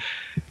 to 1.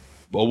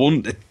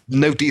 Well,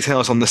 no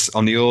details on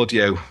the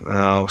audio.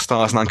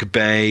 Stars and Anchor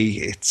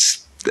Bay.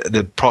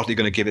 They're probably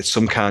going to give it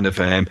some kind of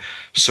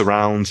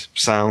surround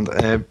sound.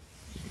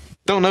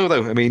 Don't know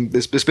though. I mean,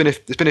 there's been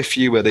a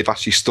few where they've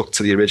actually stuck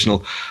to the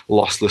original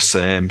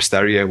lossless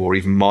stereo or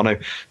even mono.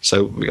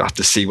 So we have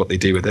to see what they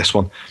do with this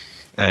one.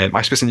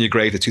 I Spit on Your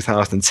Grave, the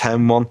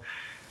 2010 one.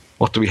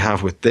 What do we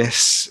have with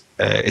this?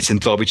 It's in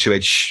Dolby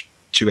 2H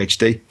True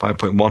HD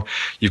 5.1.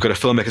 You've got a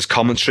filmmaker's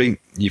commentary.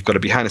 You've got a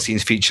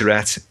behind-the-scenes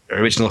featurette,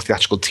 original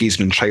theatrical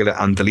teaser and trailer,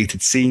 and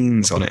deleted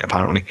scenes on it,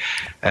 apparently.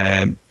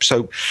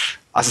 So,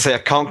 as I say, I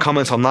can't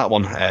comment on that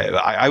one.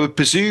 I would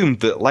presume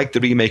that, like the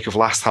remake of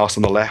Last House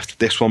on the Left,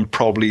 this one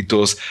probably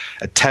does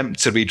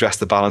attempt to redress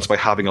the balance by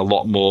having a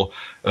lot more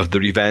of the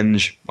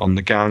revenge on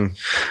the gang.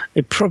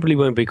 It probably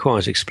won't be quite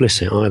as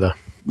explicit either.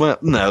 Well,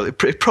 no,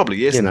 it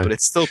probably isn't, but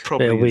it's still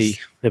probably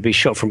they'll be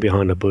shot from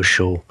behind a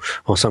bush or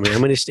something. I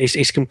mean,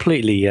 it's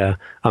completely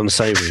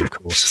unsavoury, of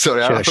course.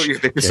 Sorry, I thought you were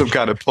thinking some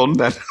kind of pun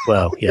then.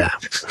 Well, yeah.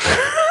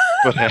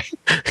 But,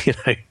 you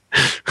know.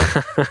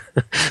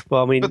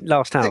 Well, I mean,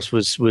 Last House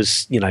was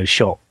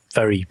shot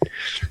very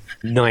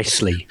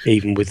nicely,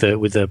 even with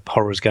the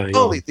horrors going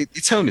on. They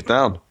toned it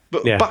down.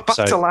 But back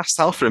to Last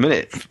House for a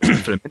minute.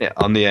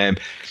 On the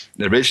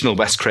original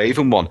Wes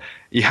Craven one,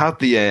 you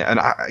had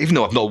even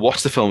though I've not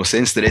watched the film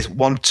since, there is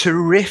one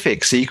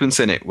terrific sequence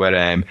in it where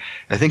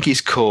I think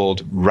he's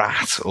called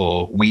Rat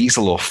or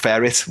Weasel or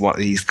Ferret.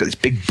 He's got these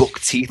big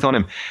buck teeth on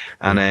him,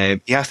 and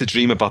he has to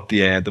dream about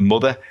the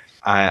mother.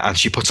 And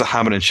she puts a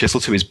hammer and chisel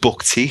to his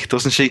buck teeth,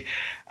 doesn't she?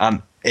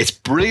 And it's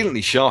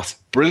brilliantly shot,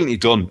 brilliantly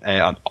done.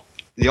 And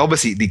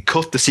they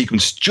cut the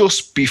sequence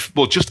just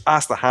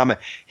as the hammer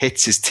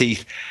hits his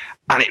teeth,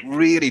 and it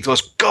really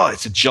does. God,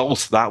 it's a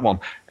jolt, that one.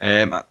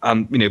 And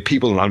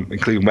people,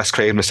 including Wes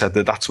Craven, have said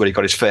that that's where he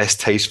got his first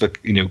taste for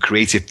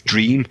creative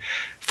dream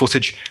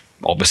footage.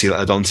 Obviously, that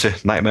led on to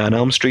Nightmare on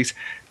Elm Street,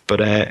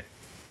 but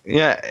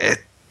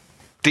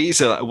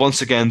these are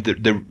once again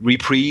the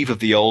reprieve of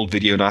the old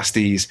video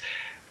nasties.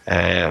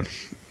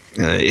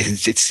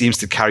 It seems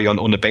to carry on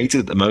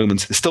unabated at the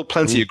moment. There's still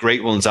plenty of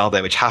great ones out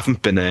there which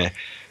haven't been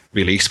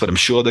released, but I'm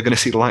sure they're going to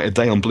see the light of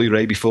day on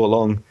Blu-ray before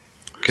long,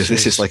 because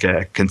this is like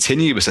a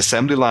continuous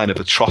assembly line of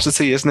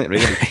atrocity, isn't it,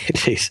 really?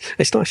 It is.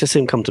 It's nice to see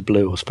them come to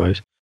blue, I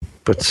suppose.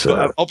 But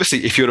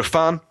obviously, if you're a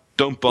fan,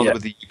 don't bother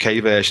with the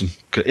UK version,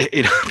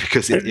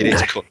 because it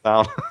is cut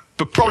down,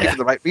 but probably for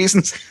the right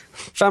reasons.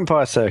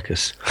 Vampire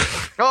Circus.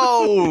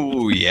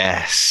 Oh,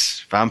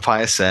 yes.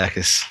 Vampire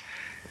Circus.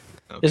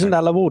 Okay. Isn't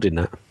Ella Ward in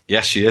that?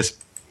 Yes, she is.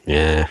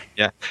 Yeah.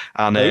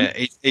 And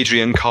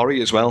Adrienne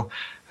Corrie as well.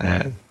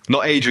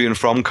 Not Adrian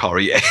from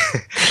Corrie,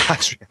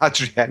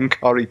 Adrienne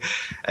Corrie.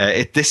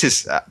 This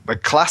is a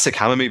classic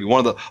Hammer movie,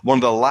 one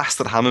of the last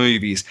of the Hammer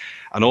movies,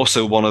 and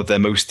also one of their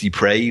most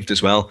depraved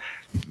as well.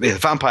 The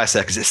Vampire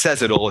Circus, it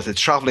says it all. It's a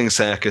travelling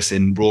circus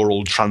in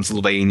rural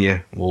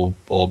Transylvania or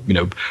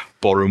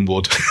Boreham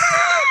Wood.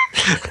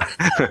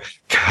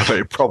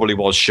 It probably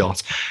was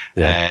shot.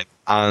 Yeah.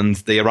 And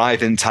they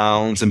arrive in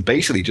towns and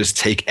basically just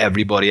take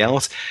everybody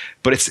out.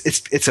 But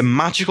it's a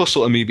magical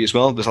sort of movie as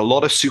well. There's a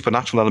lot of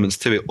supernatural elements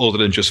to it, other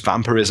than just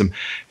vampirism,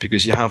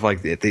 because you have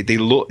like they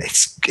look.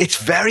 It's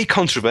very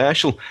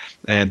controversial.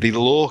 They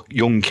lure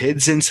young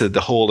kids into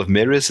the Hall of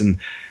Mirrors and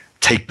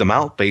take them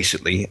out.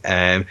 Basically,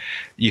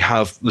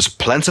 there's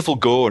plentiful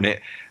gore in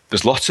it.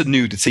 There's lots of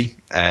nudity.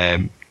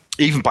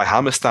 Even by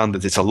Hammer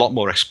standards, it's a lot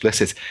more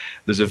explicit.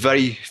 There's a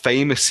very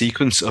famous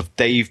sequence of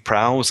Dave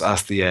Prowse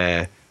as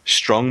the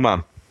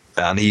strongman,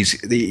 and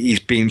he's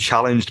being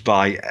challenged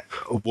by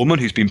a woman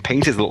who's been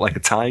painted to look like a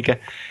tiger,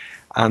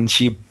 and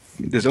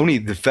there's only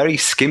the very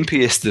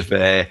skimpiest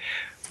of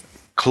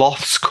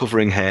cloths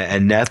covering her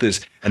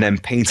nethers and then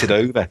painted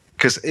over.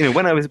 Because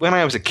when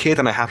I was a kid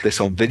and I had this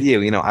on video,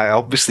 I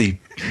obviously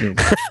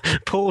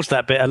paused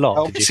that bit a lot.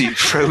 Obviously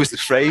froze the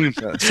frame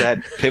that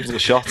said pivotal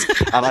shot,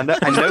 and I know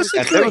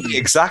the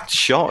exact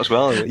shot as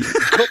well.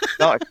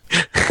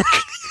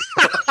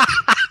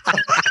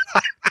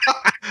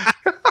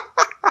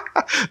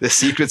 The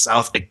secret's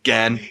out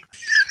again.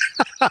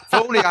 If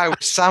only I was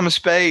Sam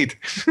Spade.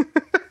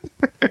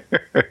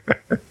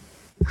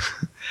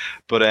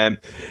 But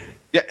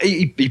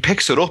he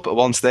picks her up at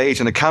one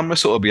stage, and the camera's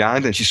sort of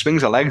behind her, and she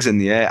swings her legs in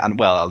the air. And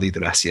well, I'll leave the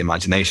rest to your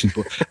imagination.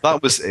 But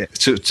that was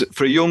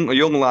for a young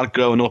lad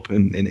growing up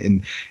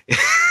in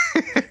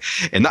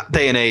in that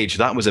day and age.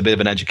 That was a bit of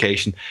an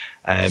education.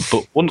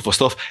 But wonderful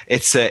stuff.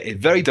 It's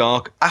very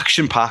dark,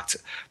 action packed.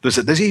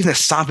 There's even a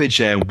savage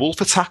wolf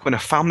attack when a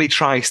family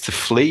tries to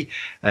flee.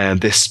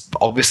 This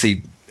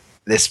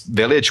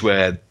village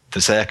where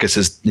the circus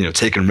has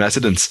taken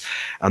residence,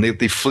 and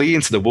they flee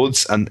into the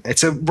woods, and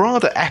it's a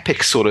rather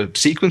epic sort of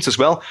sequence as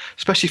well,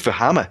 especially for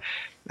Hammer.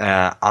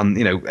 And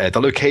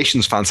the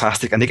location's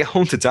fantastic, and they get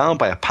hunted down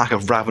by a pack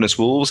of ravenous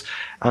wolves,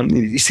 and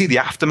you see the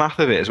aftermath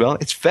of it as well.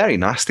 It's very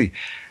nasty.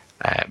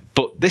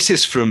 But this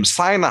is from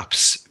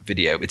Synapse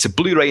Video. It's a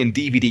Blu-ray and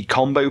DVD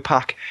combo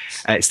pack.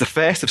 It's the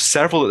first of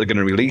several that they're going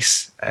to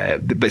release.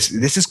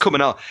 This is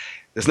coming out.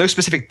 There's no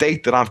specific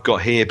date that I've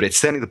got here, but it's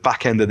certainly the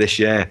back end of this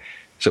year.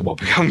 So,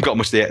 we haven't got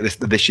much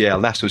this year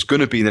left, so it's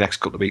going to be in the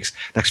next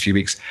few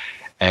weeks.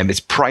 It's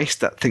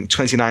priced at, I think,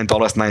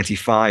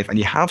 $29.95, and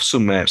you have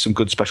some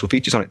good special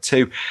features on it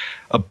too.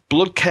 A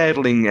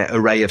blood-curdling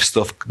array of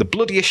stuff. The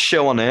Bloodiest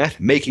Show on Earth,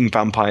 Making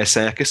Vampire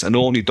Circus, an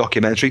all-new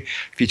documentary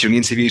featuring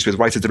interviews with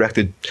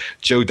writer-director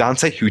Joe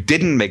Dante, who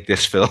didn't make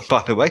this film,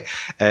 by the way.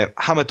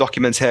 Hammer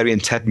documentarian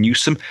Ted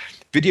Newsom.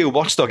 Video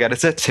watchdog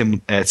editor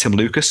Tim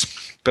Lucas.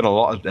 Been on a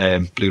lot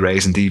of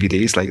Blu-rays and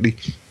DVDs lately.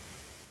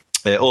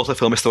 Also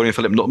film historian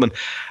Philip Nutman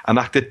and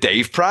actor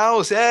Dave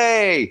Prowse.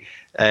 Hey!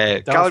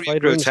 Gallery of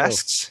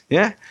Grotesques.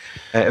 Yeah.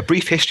 A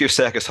brief history of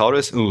circus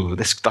horrors. Ooh,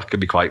 that could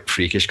be quite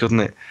freakish,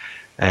 couldn't it?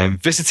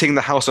 Visiting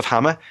the House of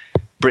Hammer,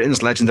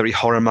 Britain's legendary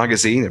horror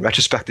magazine, a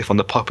retrospective on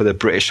the popular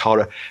British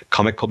horror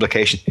comic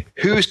publication.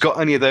 Who's got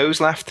any of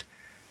those left?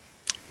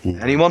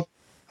 Anyone?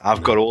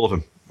 I've got all of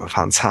them.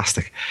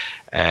 Fantastic.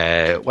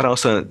 What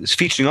else? It's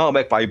featuring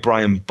artwork by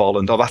Brian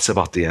Bolland. Oh, that's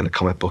about the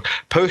comic book.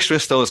 Poster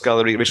and Stills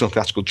Gallery, original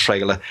theatrical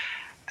trailer.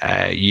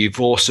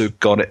 You've also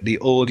got it. The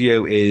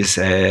audio is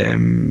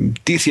DCS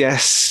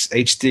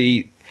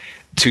HD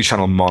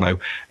 2-channel mono.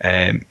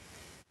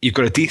 You've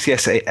got a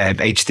DCS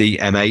HD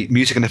MA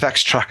music and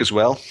effects track as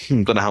well.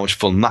 Don't know how much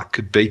fun that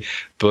could be,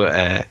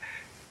 but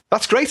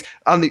that's great.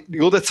 And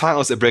the other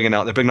titles they're bringing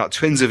out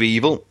Twins of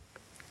Evil.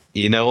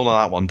 You know all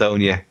of that one,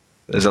 don't you?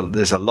 There's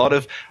a lot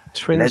of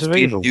Twins of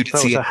Evil. That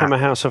was a Hammer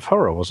House of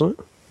Horror, wasn't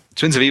it?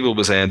 Twins of Evil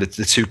was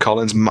the two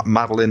Collins,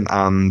 Madeline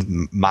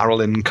and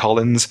Marilyn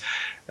Collins,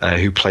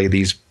 who play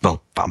these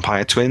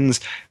vampire twins.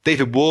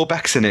 David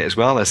Warbeck's in it as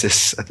well as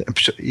this.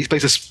 He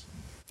plays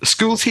a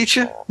school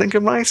teacher, I think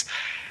I'm right.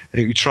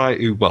 Who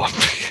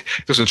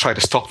doesn't try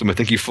to stop them. I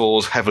think he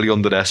falls heavily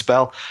under their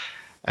spell.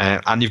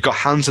 And you've got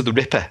Hands of the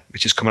Ripper,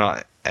 which is coming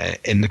out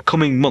in the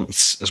coming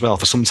months as well,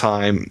 for some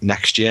time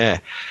next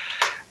year.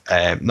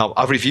 Now,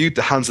 I've reviewed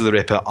the Hands of the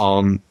Ripper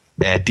on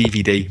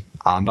DVD,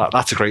 and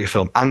that's a great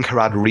film.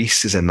 Ankarad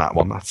Reese is in that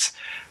one.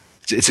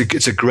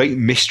 It's a great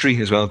mystery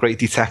as well, great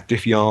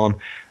detective yarn,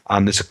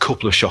 and there's a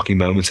couple of shocking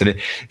moments in it.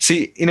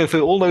 See, for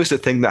all those that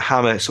think that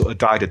Hammer sort of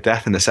died a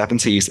death in the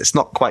 70s, it's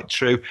not quite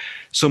true.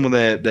 Some of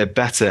their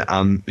better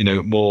and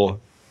more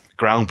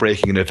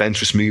groundbreaking and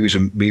adventurous movies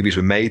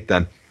were made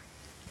then.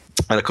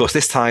 And of course,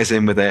 this ties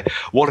in with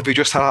what have we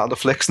just had out of the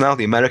flicks now?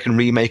 The American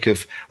remake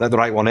of Let the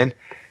Right One In,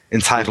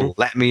 entitled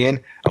Let Me In.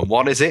 And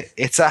what is it?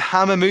 It's a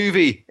Hammer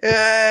movie.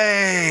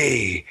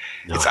 Yay!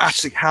 Nice. It's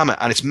actually Hammer,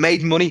 and it's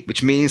made money,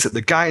 which means that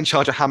the guy in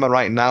charge of Hammer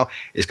right now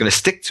is going to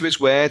stick to his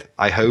word,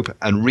 I hope,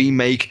 and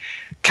remake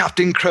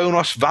Captain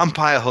Kronos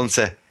Vampire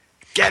Hunter.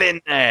 Get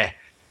in there.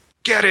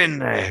 Get in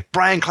there.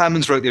 Brian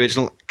Clemens wrote the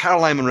original.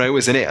 Caroline Munro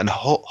was in it, and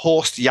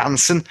Horst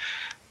Janssen,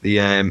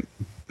 the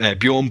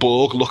Bjorn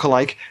Borg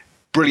lookalike.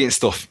 Brilliant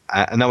stuff.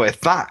 And now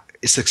if that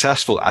is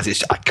successful,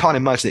 as I can't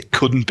imagine it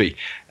couldn't be,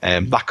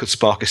 that could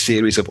spark a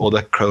series of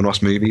other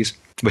Kronos movies,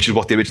 which is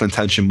what the original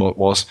intention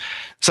was.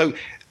 So,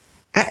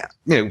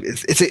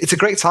 it's a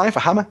great time for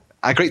Hammer,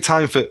 a great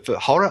time for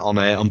horror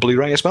on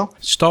Blu-ray as well.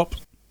 Stop.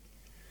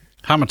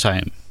 Hammer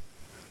time.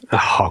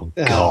 Oh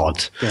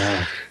God!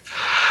 Oh,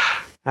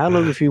 how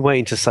long have you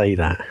waiting to say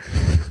that?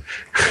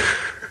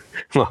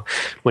 Well,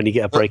 when you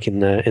get a break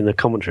in the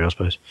commentary, I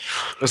suppose.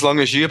 As long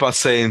as you're about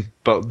saying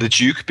about the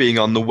Duke being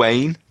on the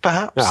wane,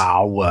 perhaps.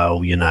 Oh, well,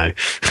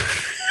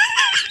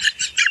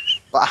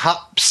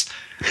 Perhaps.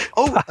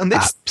 Oh, and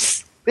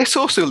this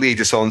also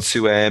leads us on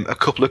to a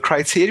couple of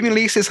Criterion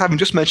releases. Having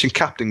just mentioned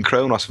Captain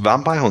Kronos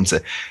Vampire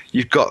Hunter,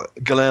 you've got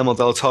Guillermo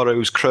del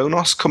Toro's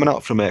Kronos coming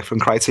out from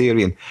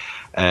Criterion,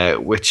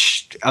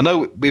 which I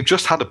know we've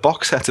just had a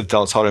box set of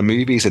del Toro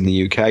movies in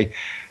the UK,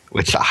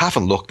 which I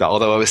haven't looked at,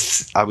 although I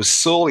was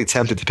sorely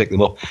tempted to pick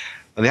them up.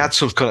 And they had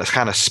some kind of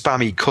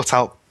spammy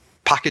cutout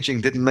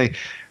packaging, didn't they?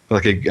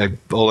 Like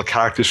all the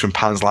characters from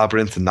Pan's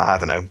Labyrinth, and I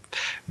don't know,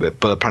 but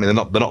apparently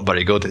they're not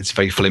very good. It's a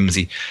very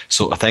flimsy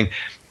sort of thing.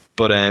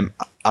 But and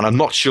I'm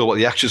not sure what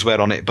the extras were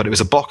on it, but it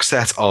was a box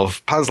set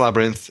of Pan's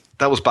Labyrinth,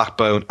 Devil's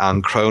Backbone,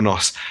 and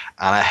Kronos.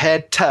 And I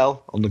heard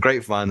tell on the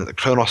grapevine that the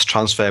Kronos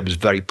transfer was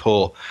very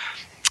poor.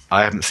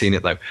 I haven't seen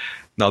it though.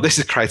 Now this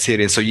is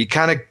Criterion, so you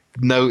kind of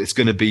know it's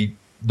going to be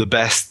the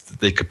best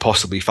they could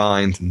possibly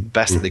find and the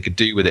best that they could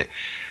do with it.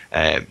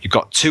 You've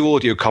got 2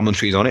 audio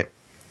commentaries on it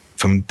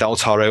from Del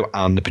Toro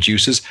and the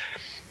producers.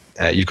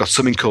 You've got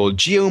something called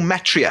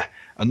Geometria,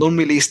 an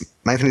unreleased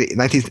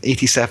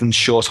 1987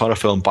 short horror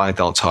film by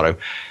Del Toro,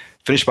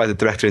 finished by the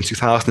director in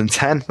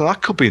 2010. Well,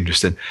 that could be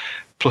interesting.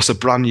 Plus a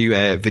brand new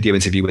video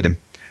interview with him.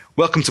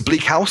 Welcome to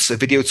Bleak House, a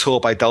video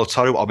tour by Del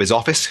Toro of his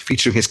office,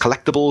 featuring his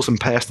collectibles and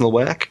personal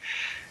work.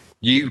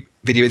 New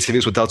video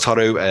interviews with Del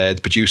Toro, the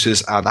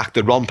producers, and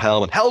actor Ron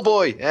Perlman.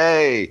 Hellboy!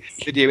 Hey!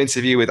 Video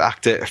interview with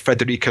actor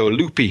Federico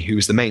Lupi,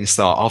 who's the main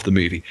star of the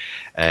movie.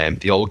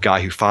 The old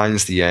guy who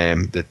finds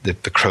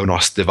the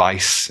Kronos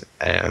device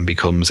and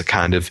becomes a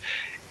kind of,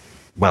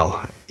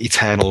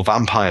 eternal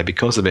vampire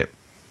because of it.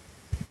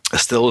 A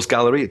stills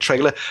gallery, a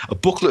trailer, a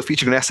booklet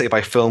featuring an essay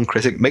by film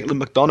critic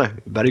Maitland McDonough.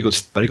 Very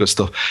good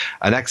stuff.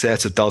 An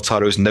excerpt of Del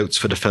Toro's notes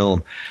for the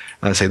film.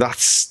 And I say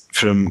that's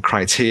from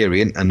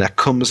Criterion, and that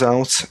comes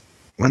out.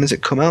 When does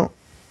it come out?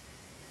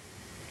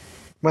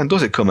 When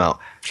does it come out?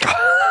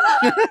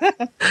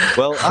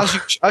 Well,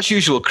 as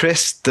usual,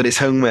 Chris did his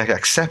homework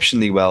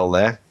exceptionally well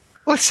there.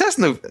 Well, it says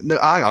no.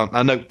 Hang on,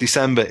 I know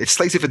December. It's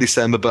slated for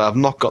December, but I've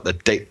not got the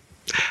date.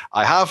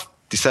 I have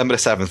December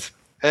the 7th.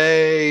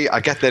 Hey, I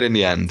get there in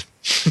the end.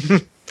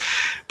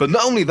 But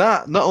not only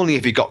that, not only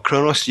have you got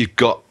Kronos, you've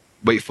got,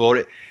 wait for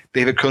it,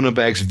 David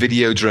Cronenberg's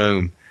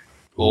Videodrome.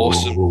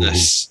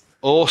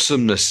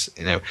 Awesomeness.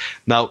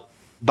 Now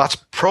that's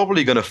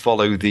probably going to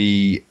follow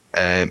the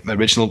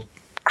original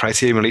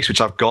Criterion release,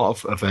 which I've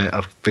got of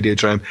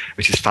Videodrome,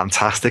 which is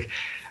fantastic.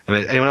 I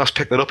mean, anyone else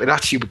picked that up? It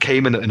actually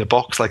came in a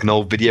box like an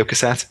old video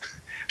cassette,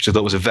 which I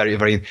thought was a very,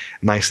 very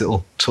nice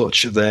little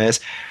touch of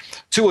theirs.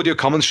 2 audio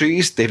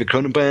commentaries, David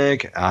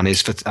Cronenberg and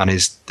his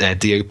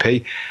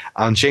DOP,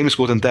 and James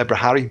Wood and Deborah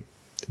Harry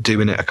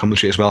doing a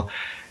commentary as well.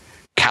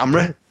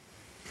 Camera,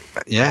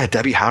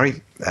 Debbie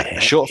Harry.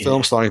 A short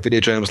film starring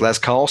Videodrome's Les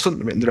Carlson,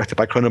 written and directed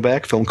by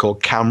Cronenberg, a film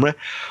called Camera.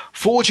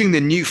 Forging the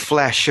New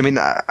Flesh. I mean,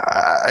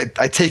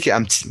 I take it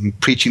I'm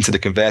preaching to the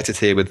converted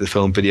here with the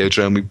film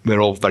Videodrome. We're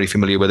all very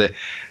familiar with it.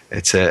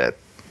 It's a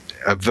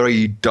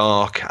very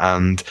dark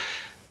and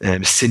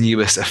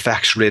sinuous,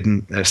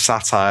 effects-ridden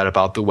satire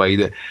about the way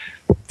that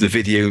the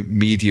video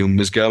medium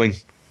was going.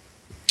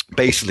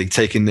 Basically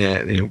taking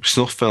the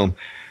snuff film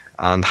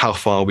and how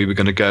far we were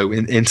going to go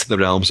into the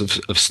realms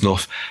of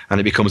snuff,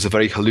 and it becomes a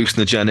very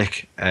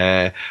hallucinogenic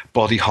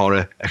body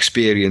horror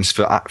experience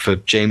for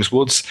James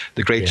Woods,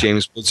 the great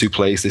James Woods, who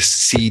plays this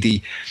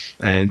seedy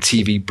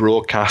TV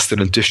broadcaster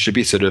and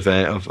distributor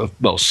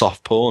of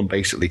soft porn,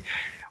 basically.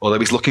 Although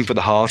he's looking for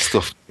the hard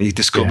stuff, he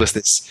discovers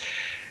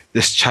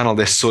this channel,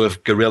 this sort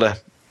of guerrilla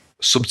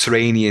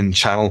subterranean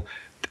channel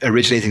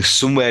originating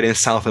somewhere in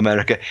South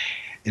America,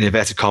 in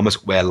inverted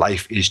commas, where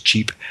life is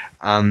cheap,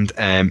 and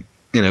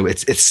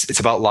it's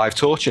about live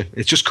torture.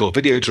 It's just called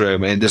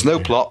Videodrome, and there's no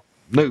plot,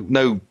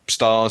 no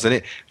stars in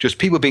it, just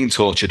people being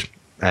tortured.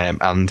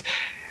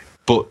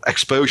 But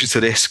exposure to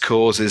this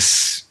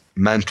causes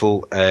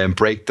mental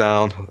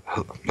breakdown,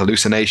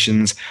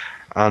 hallucinations,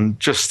 and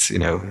just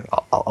a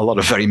lot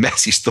of very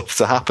messy stuff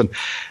to happen.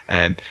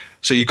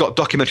 So you've got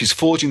documentaries: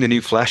 Forging the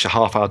New Flesh, a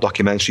half-hour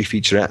documentary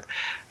featurette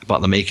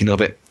about the making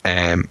of it.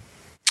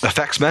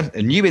 Effects Men,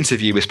 a new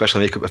interview with special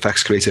makeup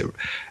effects creator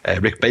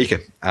Rick Baker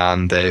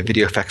and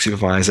video effects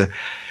supervisor.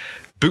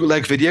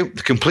 Bootleg Video,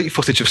 the complete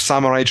footage of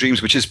Samurai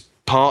Dreams, which is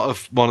part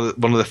of one of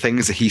the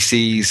things that he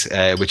sees,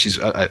 which is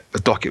a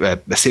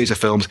series of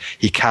films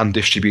he can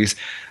distribute.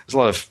 There's a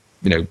lot of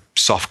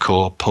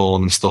softcore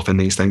porn and stuff in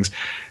these things.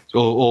 It's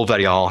all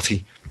very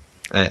arty.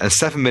 And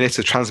 7 minutes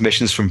of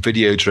transmissions from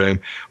Videodrome,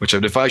 which I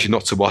would advise you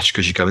not to watch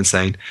because you go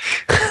insane.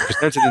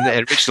 Presented in the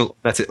original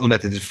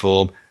unedited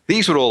form.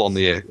 These were all on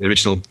the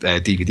original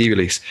DVD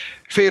release.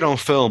 Fear on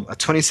Film, a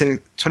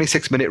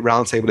 26-minute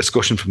roundtable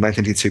discussion from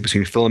 1982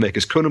 between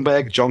filmmakers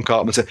Cronenberg, John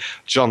Carpenter,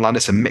 John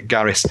Landis, and Mick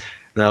Garris.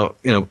 Now,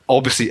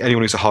 obviously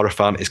anyone who's a horror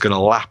fan is going to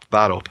lap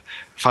that up.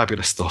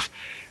 Fabulous stuff.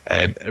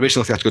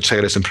 Original theatrical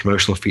trailers and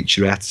promotional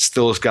featurettes,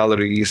 stills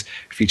galleries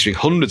featuring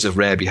hundreds of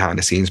rare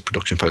behind-the-scenes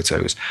production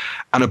photos,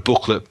 and a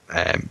booklet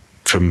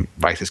from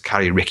writers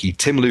Carrie Rickey,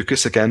 Tim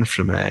Lucas, again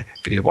from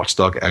Video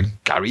Watchdog, and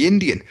Gary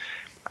Indian.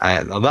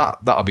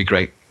 That'll be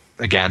great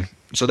again.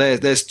 So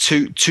there's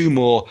two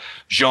more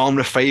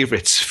genre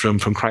favourites from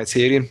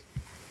Criterion,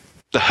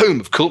 the home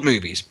of cult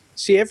movies.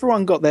 See,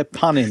 everyone got their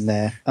pun in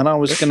there, and I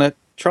was going to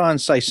try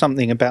and say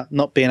something about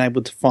not being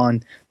able to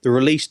find the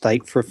release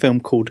date for a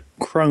film called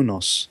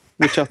Kronos,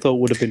 which I thought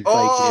would have been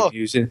vaguely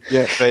amusing.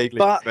 Yeah, vaguely.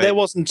 But there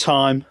wasn't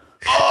time.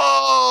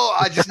 Oh,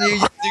 I just knew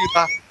you'd do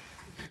that.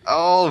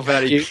 Oh,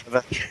 very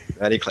clever.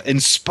 Very clever.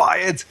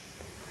 Inspired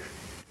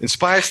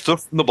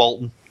stuff from the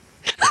Bolton.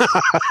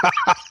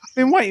 I've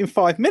been waiting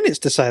 5 minutes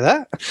to say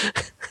that.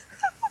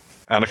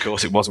 And of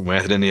course, it wasn't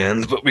worth it in the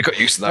end, but we got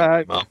used to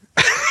that.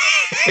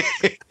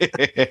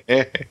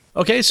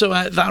 Okay, so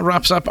that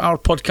wraps up our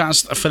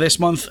podcast for this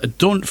month.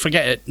 Don't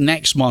forget it,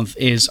 next month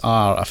is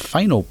our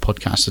final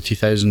podcast of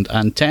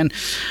 2010,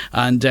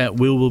 and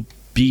we will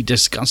be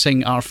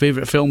discussing our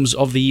favourite films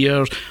of the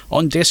year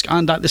on disc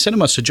and at the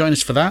cinema, so join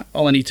us for that.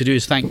 All I need to do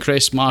is thank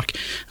Chris, Mark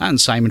and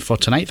Simon for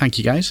tonight. Thank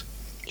you guys.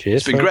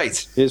 Cheers. It's been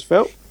great. Cheers,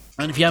 Phil.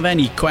 And if you have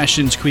any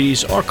questions,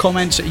 queries or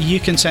comments, you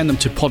can send them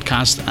to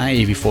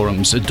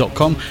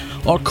podcast@avforums.com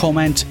or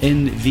comment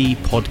in the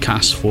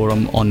podcast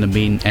forum on the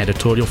main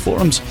editorial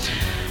forums.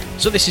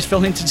 So this is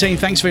Phil Hinton saying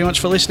thanks very much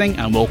for listening,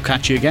 and we'll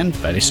catch you again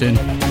very soon.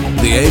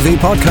 The AV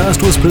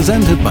Podcast was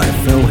presented by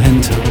Phil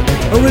Hinton.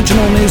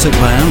 Original music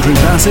by Andrew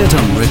Bassett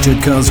and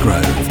Richard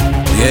Cosgrove.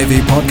 The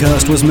AV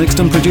Podcast was mixed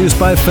and produced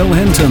by Phil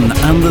Hinton,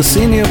 and the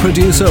senior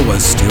producer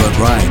was Stuart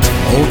Wright.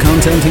 All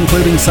content,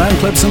 including sound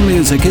clips and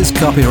music, is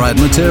copyright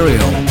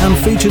material and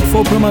featured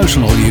for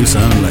promotional use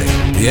only.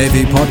 The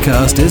AV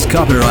Podcast is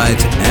copyright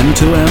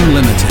M2M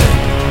Limited.